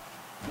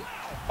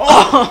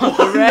 Oh,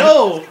 the ref.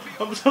 no!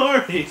 I'm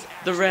sorry.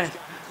 the ref.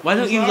 Why I'm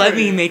don't you let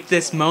me sorry. make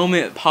this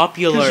moment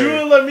popular? Because you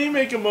wouldn't let me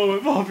make a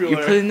moment popular. You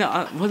put it in the,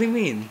 what do you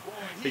mean?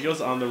 It goes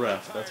on the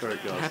ref. That's where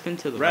it goes. What happened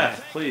to the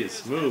Ref,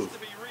 please, move.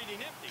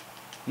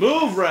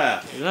 Move,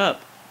 ref! Get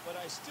up. But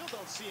I still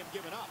don't see him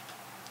giving up.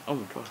 Oh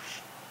my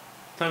gosh.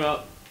 Time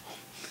out.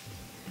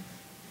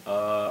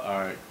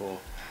 Alright,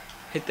 cool.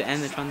 Hit the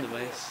Anatron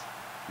device.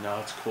 No,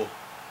 it's cool.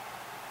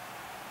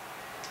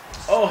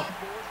 Oh!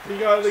 He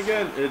got it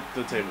again!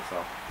 The table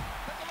fell.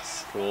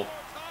 Cool.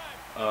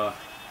 Alright,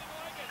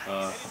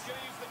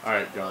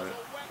 got it.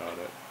 Got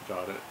it.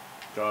 Got it.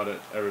 Got it.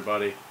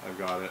 Everybody. I've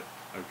got it.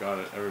 I've got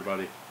it.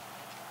 Everybody.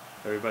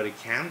 Everybody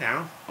calm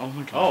down. Oh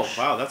my Oh, gosh.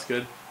 wow, that's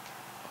good.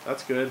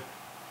 That's good.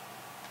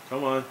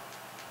 Come on.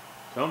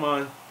 Come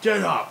on.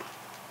 Get up!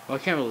 Well, I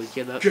can't really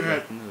get up. Get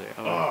back into there.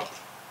 Oh. up!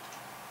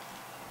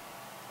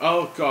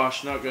 Oh,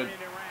 gosh, not good.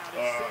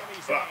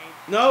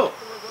 No!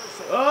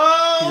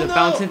 Oh, He's a no!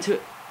 bounce into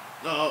it.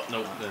 No,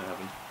 nope, didn't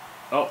happen.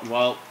 Oh,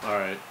 well,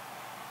 alright.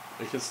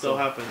 It can still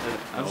happen.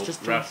 I was Nope,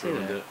 just ref gonna say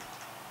ruined that. it.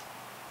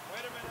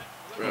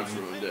 Ref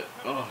ruined it.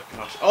 Oh,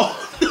 gosh.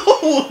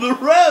 Oh, no! The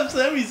ref!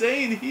 Sami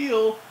Zayn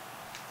heel!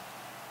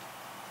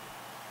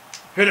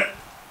 Hit it!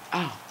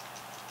 Ow.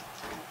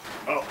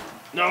 Oh,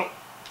 no!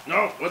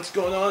 No! What's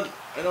going on?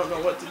 I don't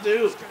know what to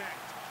do.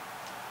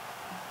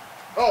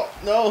 Oh,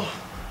 no!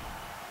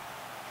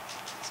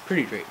 It's a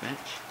pretty great match.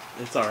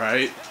 It's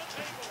alright.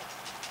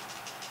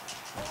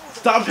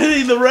 Stop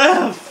hitting the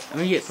ref! I'm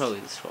gonna get probably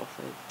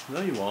disqualified.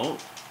 No, you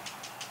won't.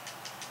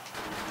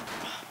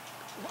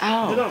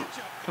 Ow. Hit him!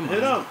 Come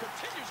Hit on. him!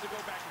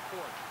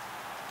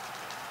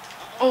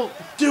 Oh.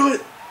 Do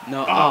it!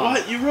 No. Oh,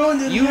 what? You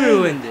ruined it You again!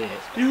 ruined it.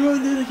 You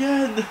ruined it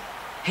again!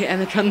 Hey,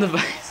 Anatron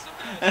device.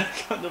 And I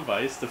got the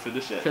device to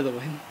finish it. For the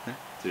win.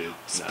 Dude, nah.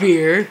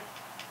 Spear.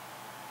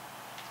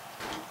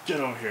 Get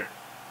over here.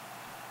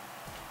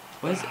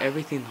 Why is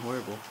everything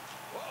horrible?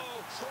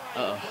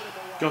 Uh-oh.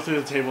 Go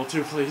through the table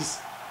too, please.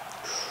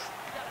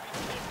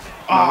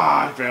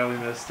 Ah, I barely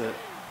missed it.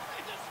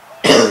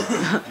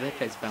 That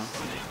guy's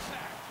bouncing.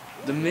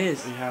 The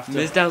Miz. We have to-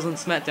 Miz Dow's on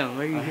SmackDown.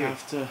 Why are you I here?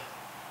 have to.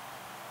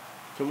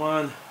 Come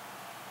on.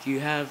 Do you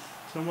have...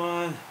 Come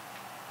on.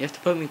 You have to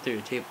put me through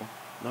a table.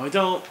 No, I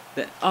don't.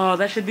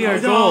 That should be No, our I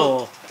don't.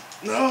 goal.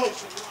 No!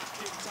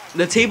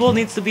 The table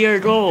needs to be our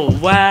goal.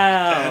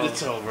 Wow. And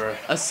it's over.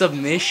 A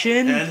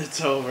submission? And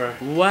it's over.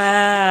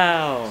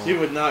 Wow. He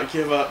would not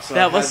give up, so I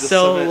That had was to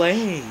so submit.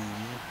 lame.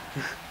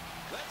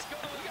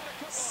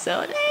 So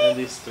lame. And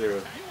he's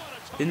through.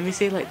 Didn't we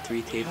say like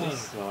 3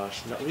 tables? Oh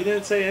gosh, no, we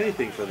didn't say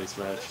anything for this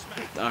match.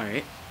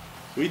 Alright.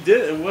 We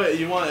did. What,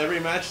 you want every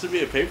match to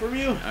be a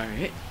pay-per-view?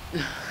 Alright.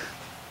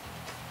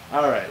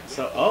 Alright,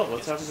 so, oh,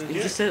 what's happening You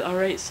here? just said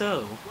alright,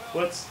 so.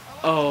 What's...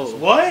 Oh.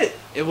 What?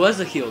 It was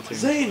a heel turn.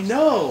 Zane,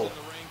 no!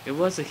 It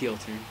was a heel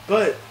turn.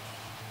 But,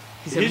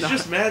 He's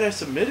just mad I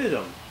submitted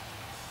him.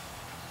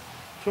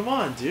 Come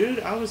on, dude,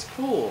 I was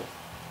cool.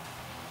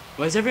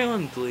 Why is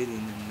everyone bleeding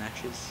in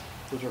matches?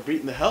 Because we're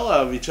beating the hell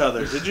out of each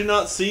other. Did you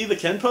not see the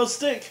Kenpo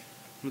stick?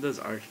 What are those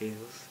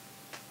RKOs?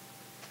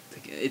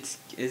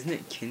 Isn't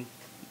it Kin?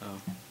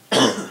 Oh.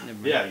 Never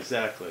mind. Yeah,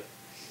 exactly.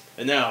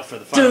 And now for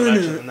the final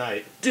match of the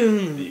night,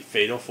 the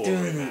Fatal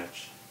 4-Way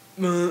match.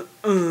 Are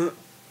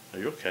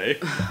you okay?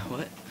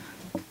 What?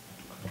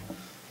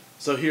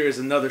 So here is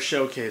another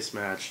showcase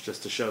match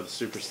just to show the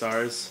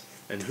superstars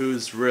and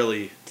who's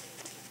really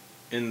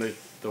in the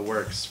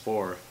works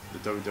for the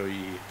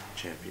WWE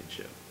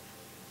Championship.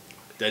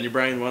 Daniel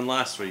Bryan won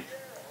last week.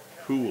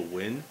 Who will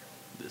win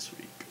this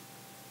week?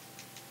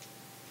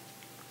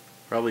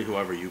 Probably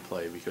whoever you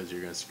play because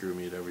you're going to screw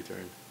me at every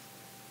turn.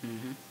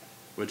 Mm-hmm.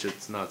 Which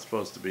it's not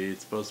supposed to be.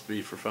 It's supposed to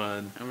be for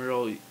fun. I'm gonna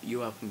roll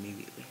you up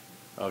immediately.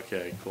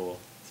 Okay, cool.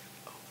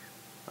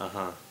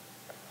 Uh-huh.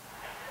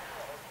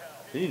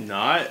 Can you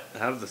not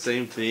have the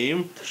same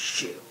theme?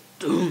 Shit.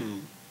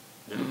 Did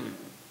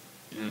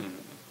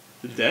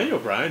Daniel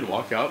Bryan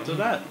walk out to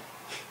that?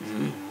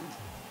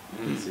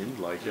 It seemed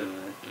like it.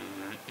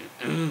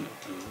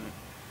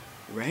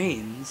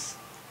 Reigns?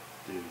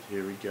 Dude,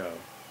 here we go.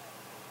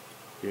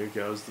 Here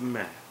goes the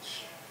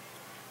match.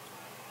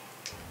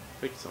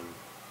 Pick some.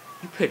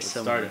 You picked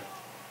some. Start it.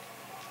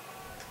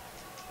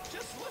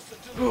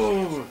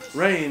 Oh,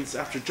 Reigns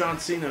after John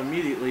Cena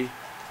immediately.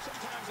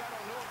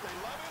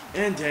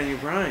 And Daniel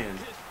Bryan.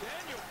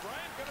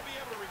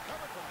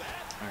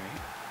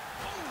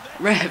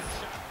 Alright.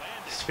 Ref!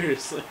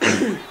 Seriously.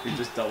 We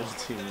just double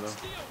teamed them.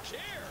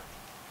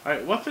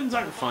 Alright, weapons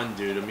aren't fun,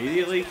 dude.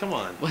 Immediately? Come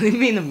on. What do you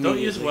mean immediately? Don't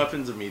use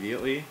weapons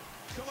immediately.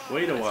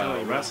 Wait a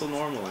while. Wrestle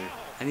normally.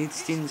 I need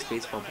Cena's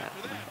baseball bat.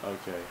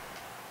 Okay.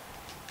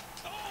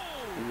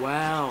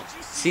 Wow.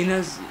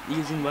 Cena's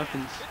using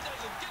weapons.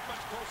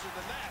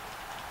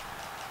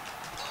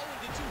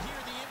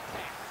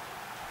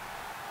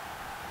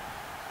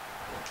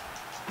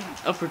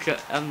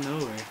 Uppercut out of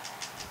nowhere.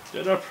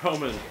 Get up,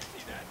 Roman.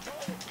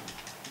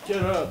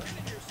 Get up.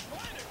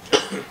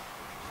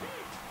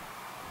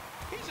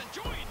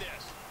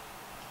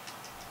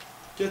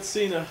 Get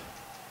Cena.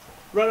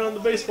 Run on the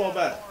baseball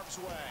bat.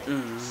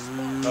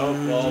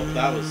 Oh, well,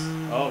 that was...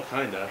 Oh,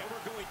 kinda.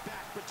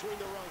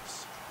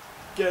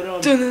 Get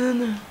him.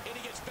 Dun-dun-dun-dun.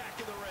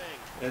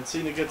 And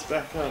Cena gets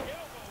back up.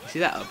 See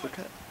that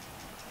uppercut?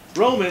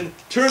 Roman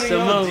turning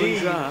on Samoan Dean.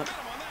 drop.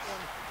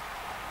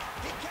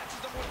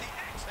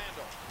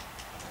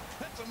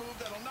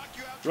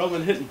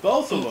 Roman hitting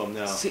both of them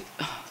now. So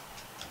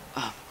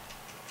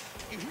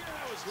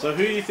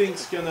who do you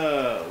think's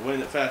gonna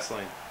win at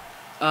Fastlane?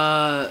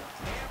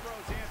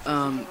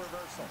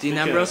 Dean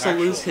Ambrose will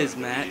lose his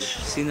match.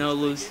 Cena will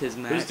lose his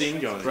match. Who's Dean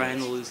going?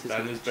 Bryan will lose his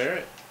That match. is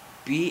Barrett?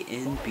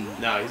 B&B.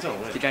 No, he's gonna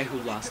win. The guy who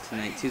lost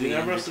tonight to Dean the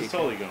Ambrose Undertaker. is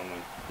totally gonna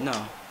win.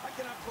 No.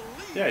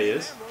 Yeah, he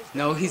is.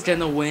 No, he's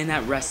gonna win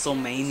at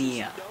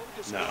WrestleMania.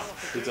 No,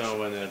 he's gonna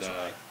win at.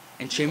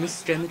 And Sheamus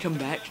is gonna come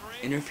back,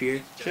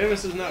 interfere.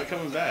 Sheamus is not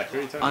coming back. What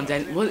are you talking On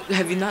about? what?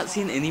 Have you not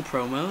seen any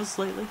promos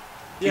lately?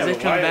 Yeah, He's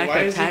but gonna come back, why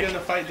is he attack gonna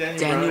fight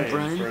Daniel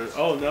Bryan? Bryan?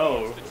 Oh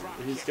no,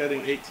 he's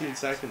getting 18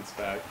 seconds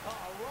back.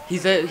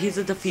 He's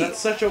a defeat. That's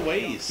such a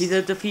waste. He's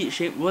a defeat.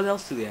 What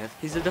else do they have?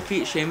 He's a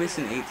defeat Sheamus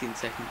in 18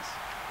 seconds.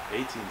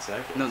 18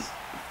 seconds. No,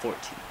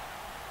 14.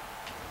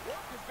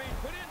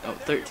 Oh,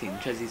 13,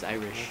 because he's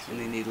Irish and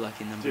they need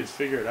lucky Dude, numbers.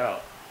 figure it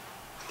out.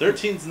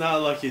 13's not a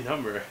lucky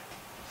number.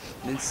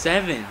 Then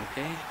 7,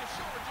 okay?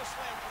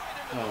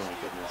 Oh my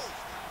goodness.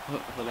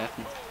 What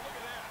happened?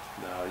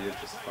 No, you're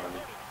just funny.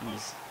 I'm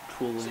just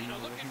cooling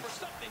over here.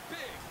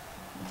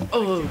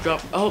 Oh,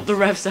 drop. Oh, the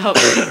ref's out.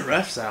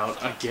 Ref's out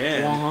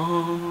again.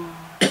 Wah.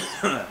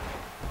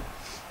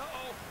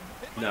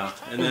 No,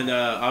 and then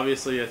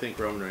obviously I think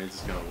Roman Reigns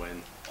is gonna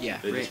win. Yeah,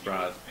 They right. just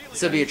brought.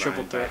 This will be a Daniel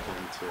triple Bryan threat.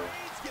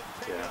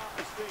 back into, yeah.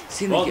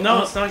 Cena Well, get- no,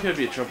 oh, it's not gonna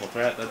be a triple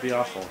threat. That'd be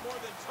awful.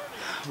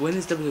 When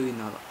is WWE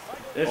not up?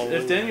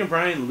 If Daniel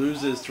Bryan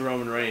loses to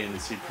Roman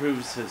Reigns, he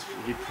proves his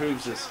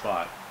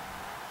spot.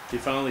 He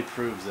finally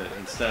proves it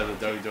instead of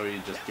WWE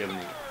just giving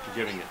it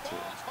to him.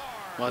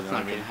 Well, it's You know not what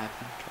I gonna mean?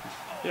 happen.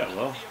 Yeah,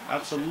 well,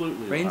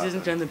 absolutely. will Reigns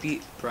isn't happen. gonna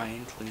beat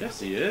Bryan clean. Yes,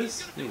 he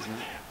is. No, he's not.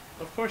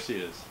 Of course he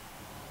is.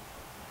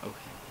 Okay.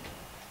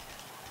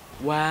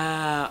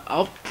 Wow.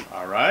 Oh,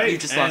 All right. You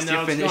just and lost your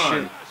now it's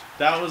finisher. gone.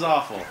 That was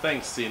awful.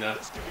 Thanks, Cena.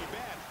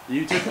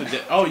 You took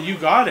the. Oh, you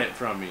got it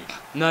from me.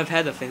 no, I've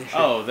had a finisher.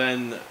 Oh,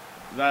 then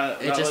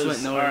that. It that just was,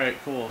 went nowhere. All right,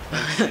 cool.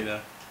 Thanks,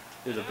 Cena.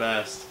 You're the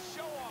best.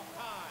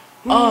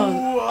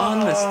 Oh, on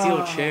the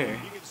steel Ooh, chair.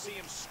 You can see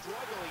him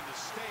struggling to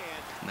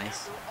stand.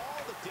 Nice. All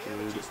the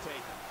damage he's taken.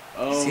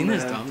 Oh,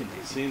 Cena's man.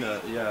 dominating.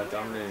 Cena, yeah,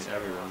 dominating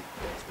everyone.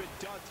 It's been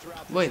done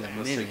throughout the Wait a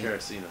Let's take care minute.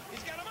 of Cena.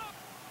 He's got him up.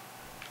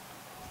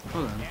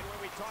 Hold on.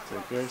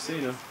 Take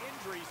Cena.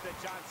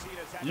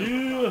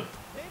 Yeah.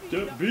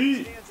 Get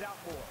beat.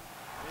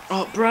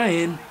 Oh,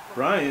 Brian.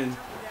 Brian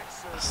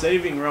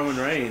saving Roman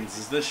Reigns.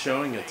 Is this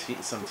showing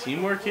some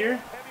teamwork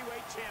here?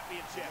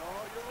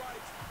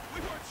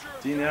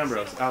 Dean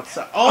Ambrose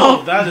outside.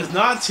 Oh, that is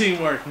not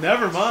teamwork.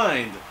 Never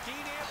mind.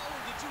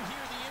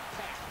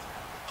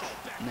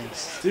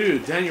 Nice.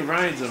 Dude, Daniel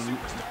Bryan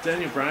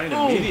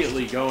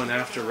immediately going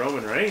after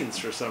Roman Reigns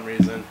for some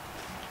reason.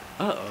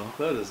 Uh-oh.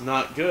 That is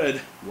not good.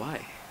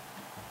 Why?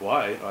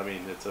 Why? I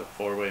mean, it's a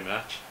 4-way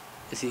match.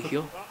 Is he a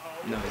heel?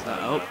 No, he's not.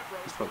 Oh,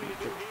 he's probably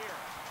good.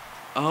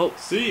 Oh.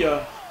 See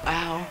ya.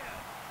 Ow.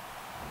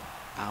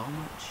 How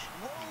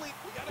much?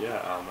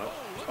 Yeah, how much?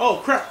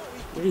 Oh, crap.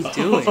 What are you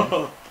doing?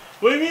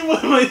 What do you mean,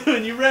 what am I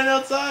doing? You ran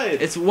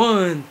outside. It's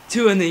 1,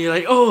 2, and then you're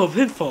like, oh,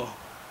 pinfall.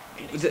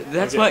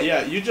 That's okay, why.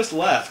 Yeah, you just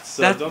left.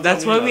 So don't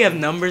that's tell me why we have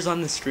nothing. numbers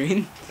on the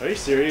screen. Are you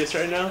serious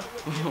right now?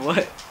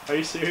 What? Are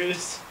you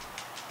serious?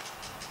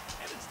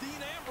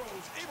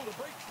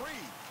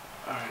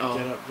 Alright, Oh.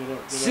 get up, get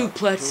up.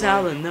 Suplex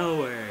out of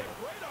nowhere.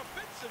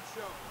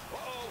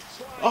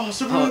 Oh,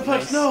 Superman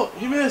punch! nice. No,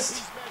 he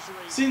missed.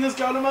 Cena's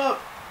got him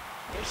up.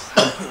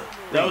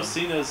 That was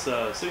Cena's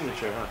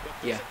signature, huh?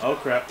 Yeah. Oh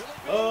crap!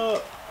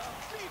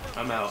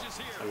 I'm out.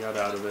 I got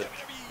out of it.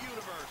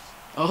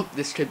 Oh,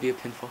 this could be a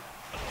pinfall.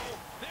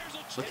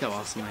 Look how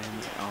awesome I am.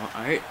 Oh,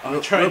 alright.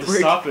 I'm trying to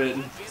stop it.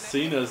 And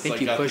Cena's think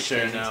like you got the pushed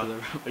chair it now into the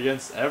rope.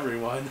 against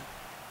everyone.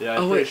 Yeah,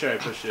 I'm Oh, pretty wait. sure I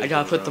pushed it. I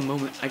gotta into put the rope.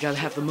 moment. I gotta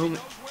have the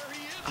moment.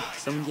 Oh,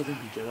 someone get in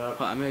here. Get up.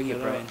 Oh, I'm gonna get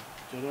Get Brian. up.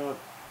 Get up.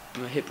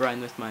 I'm gonna hit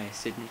Brian with my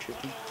signature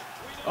thing.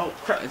 Oh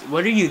crap!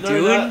 What are you No,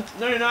 doing? you're not.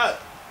 No, you're not.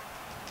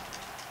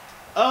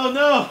 Oh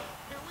no!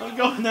 I'm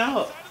going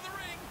out.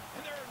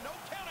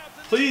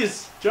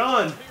 Please,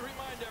 John.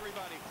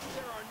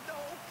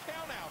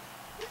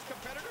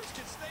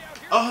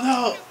 Oh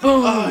no!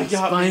 Boom! Oh, he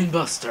got me. Spine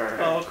buster.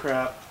 Oh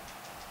crap!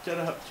 Get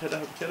up! Get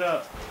up! Get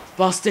up!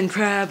 Boston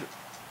crab.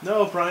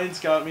 No, Brian's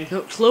got me.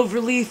 No,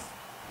 cloverleaf.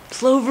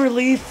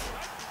 Cloverleaf.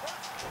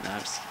 No, I'm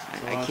just,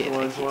 I can't.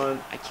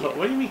 I can't.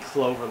 What do you mean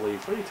cloverleaf?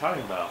 What are you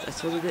talking about?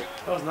 That's what it is.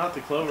 That was not the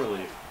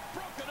cloverleaf.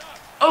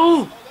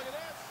 Oh!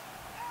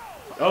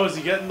 Oh, is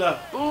he getting the?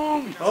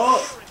 Boom!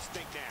 Oh!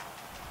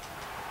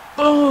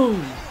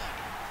 Boom!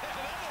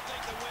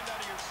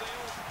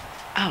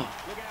 Ow!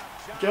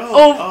 Go!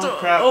 Oh,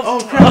 crap! oh,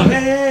 Oh crap!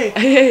 Hey!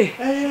 Hey!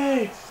 Hey!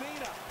 Hey!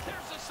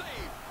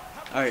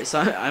 Alright, so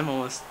I'm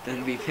almost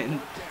done be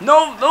pinned.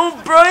 No! No,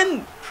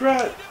 Brian!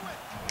 Crap!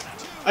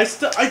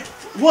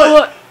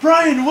 What?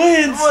 Brian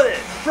wins! What?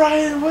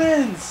 Brian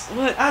wins!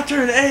 What?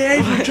 After an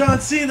AA from What? John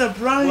Cena,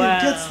 Brian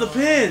Wow. gets the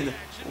pin!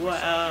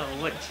 Wow,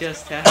 what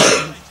just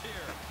happened?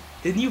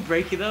 Didn't you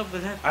break it up?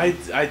 What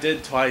happened? I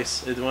did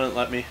twice. It wouldn't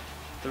let me.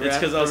 The It's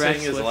because I was the ref's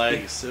hitting his with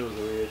legs. It was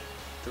weird. Me.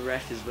 The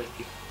ref is with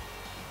you.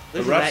 The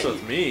Look at ref's that.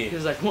 with me. He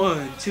was like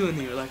 1, 2, and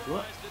you were like,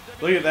 what?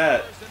 Look at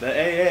that. The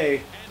AA.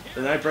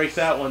 Then I break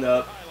that one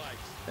up.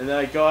 And then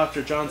I go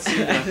after John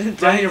Cena. And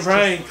Daniel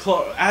Brian's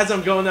Bryan, as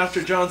I'm going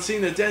after John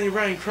Cena, Daniel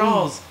Bryan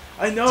crawls.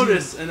 I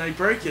notice and I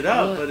break it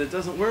up, What? but it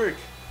doesn't work.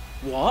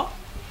 What?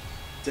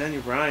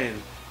 Daniel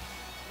Bryan.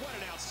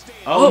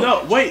 Oh,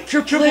 no, wait.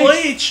 Triple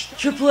H.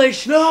 Triple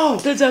H. No.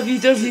 The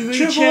WWE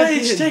Triple champion.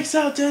 H takes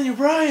out Daniel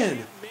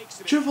Bryan.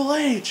 Triple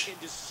H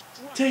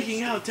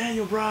taking out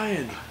Daniel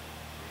Bryan.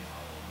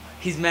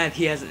 He's mad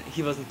he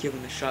wasn't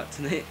given a shot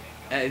tonight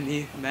at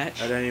any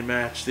match. At any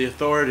match, the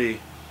Authority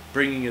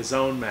bringing his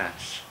own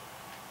match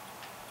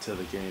to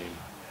the game.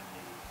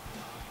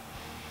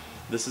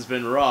 This has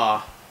been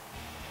Raw,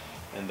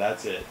 and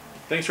that's it.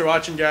 Thanks for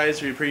watching,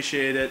 guys. We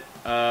appreciate it.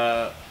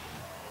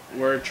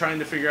 We're trying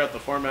to figure out the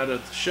format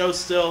of the show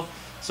still,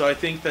 so I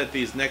think that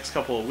these next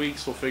couple of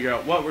weeks we'll figure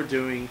out what we're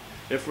doing,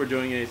 if we're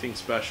doing anything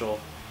special,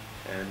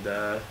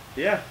 and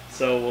yeah,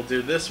 so we'll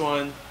do this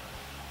one,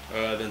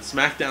 then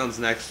SmackDown's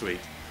next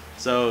week.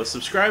 So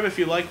subscribe if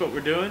you like what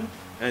we're doing,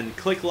 and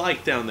click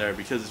like down there,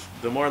 because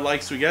the more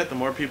likes we get, the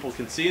more people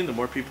can see and the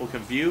more people can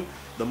view,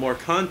 the more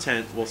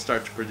content we'll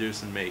start to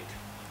produce and make.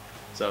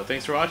 So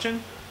thanks for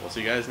watching. We'll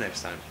see you guys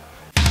next time.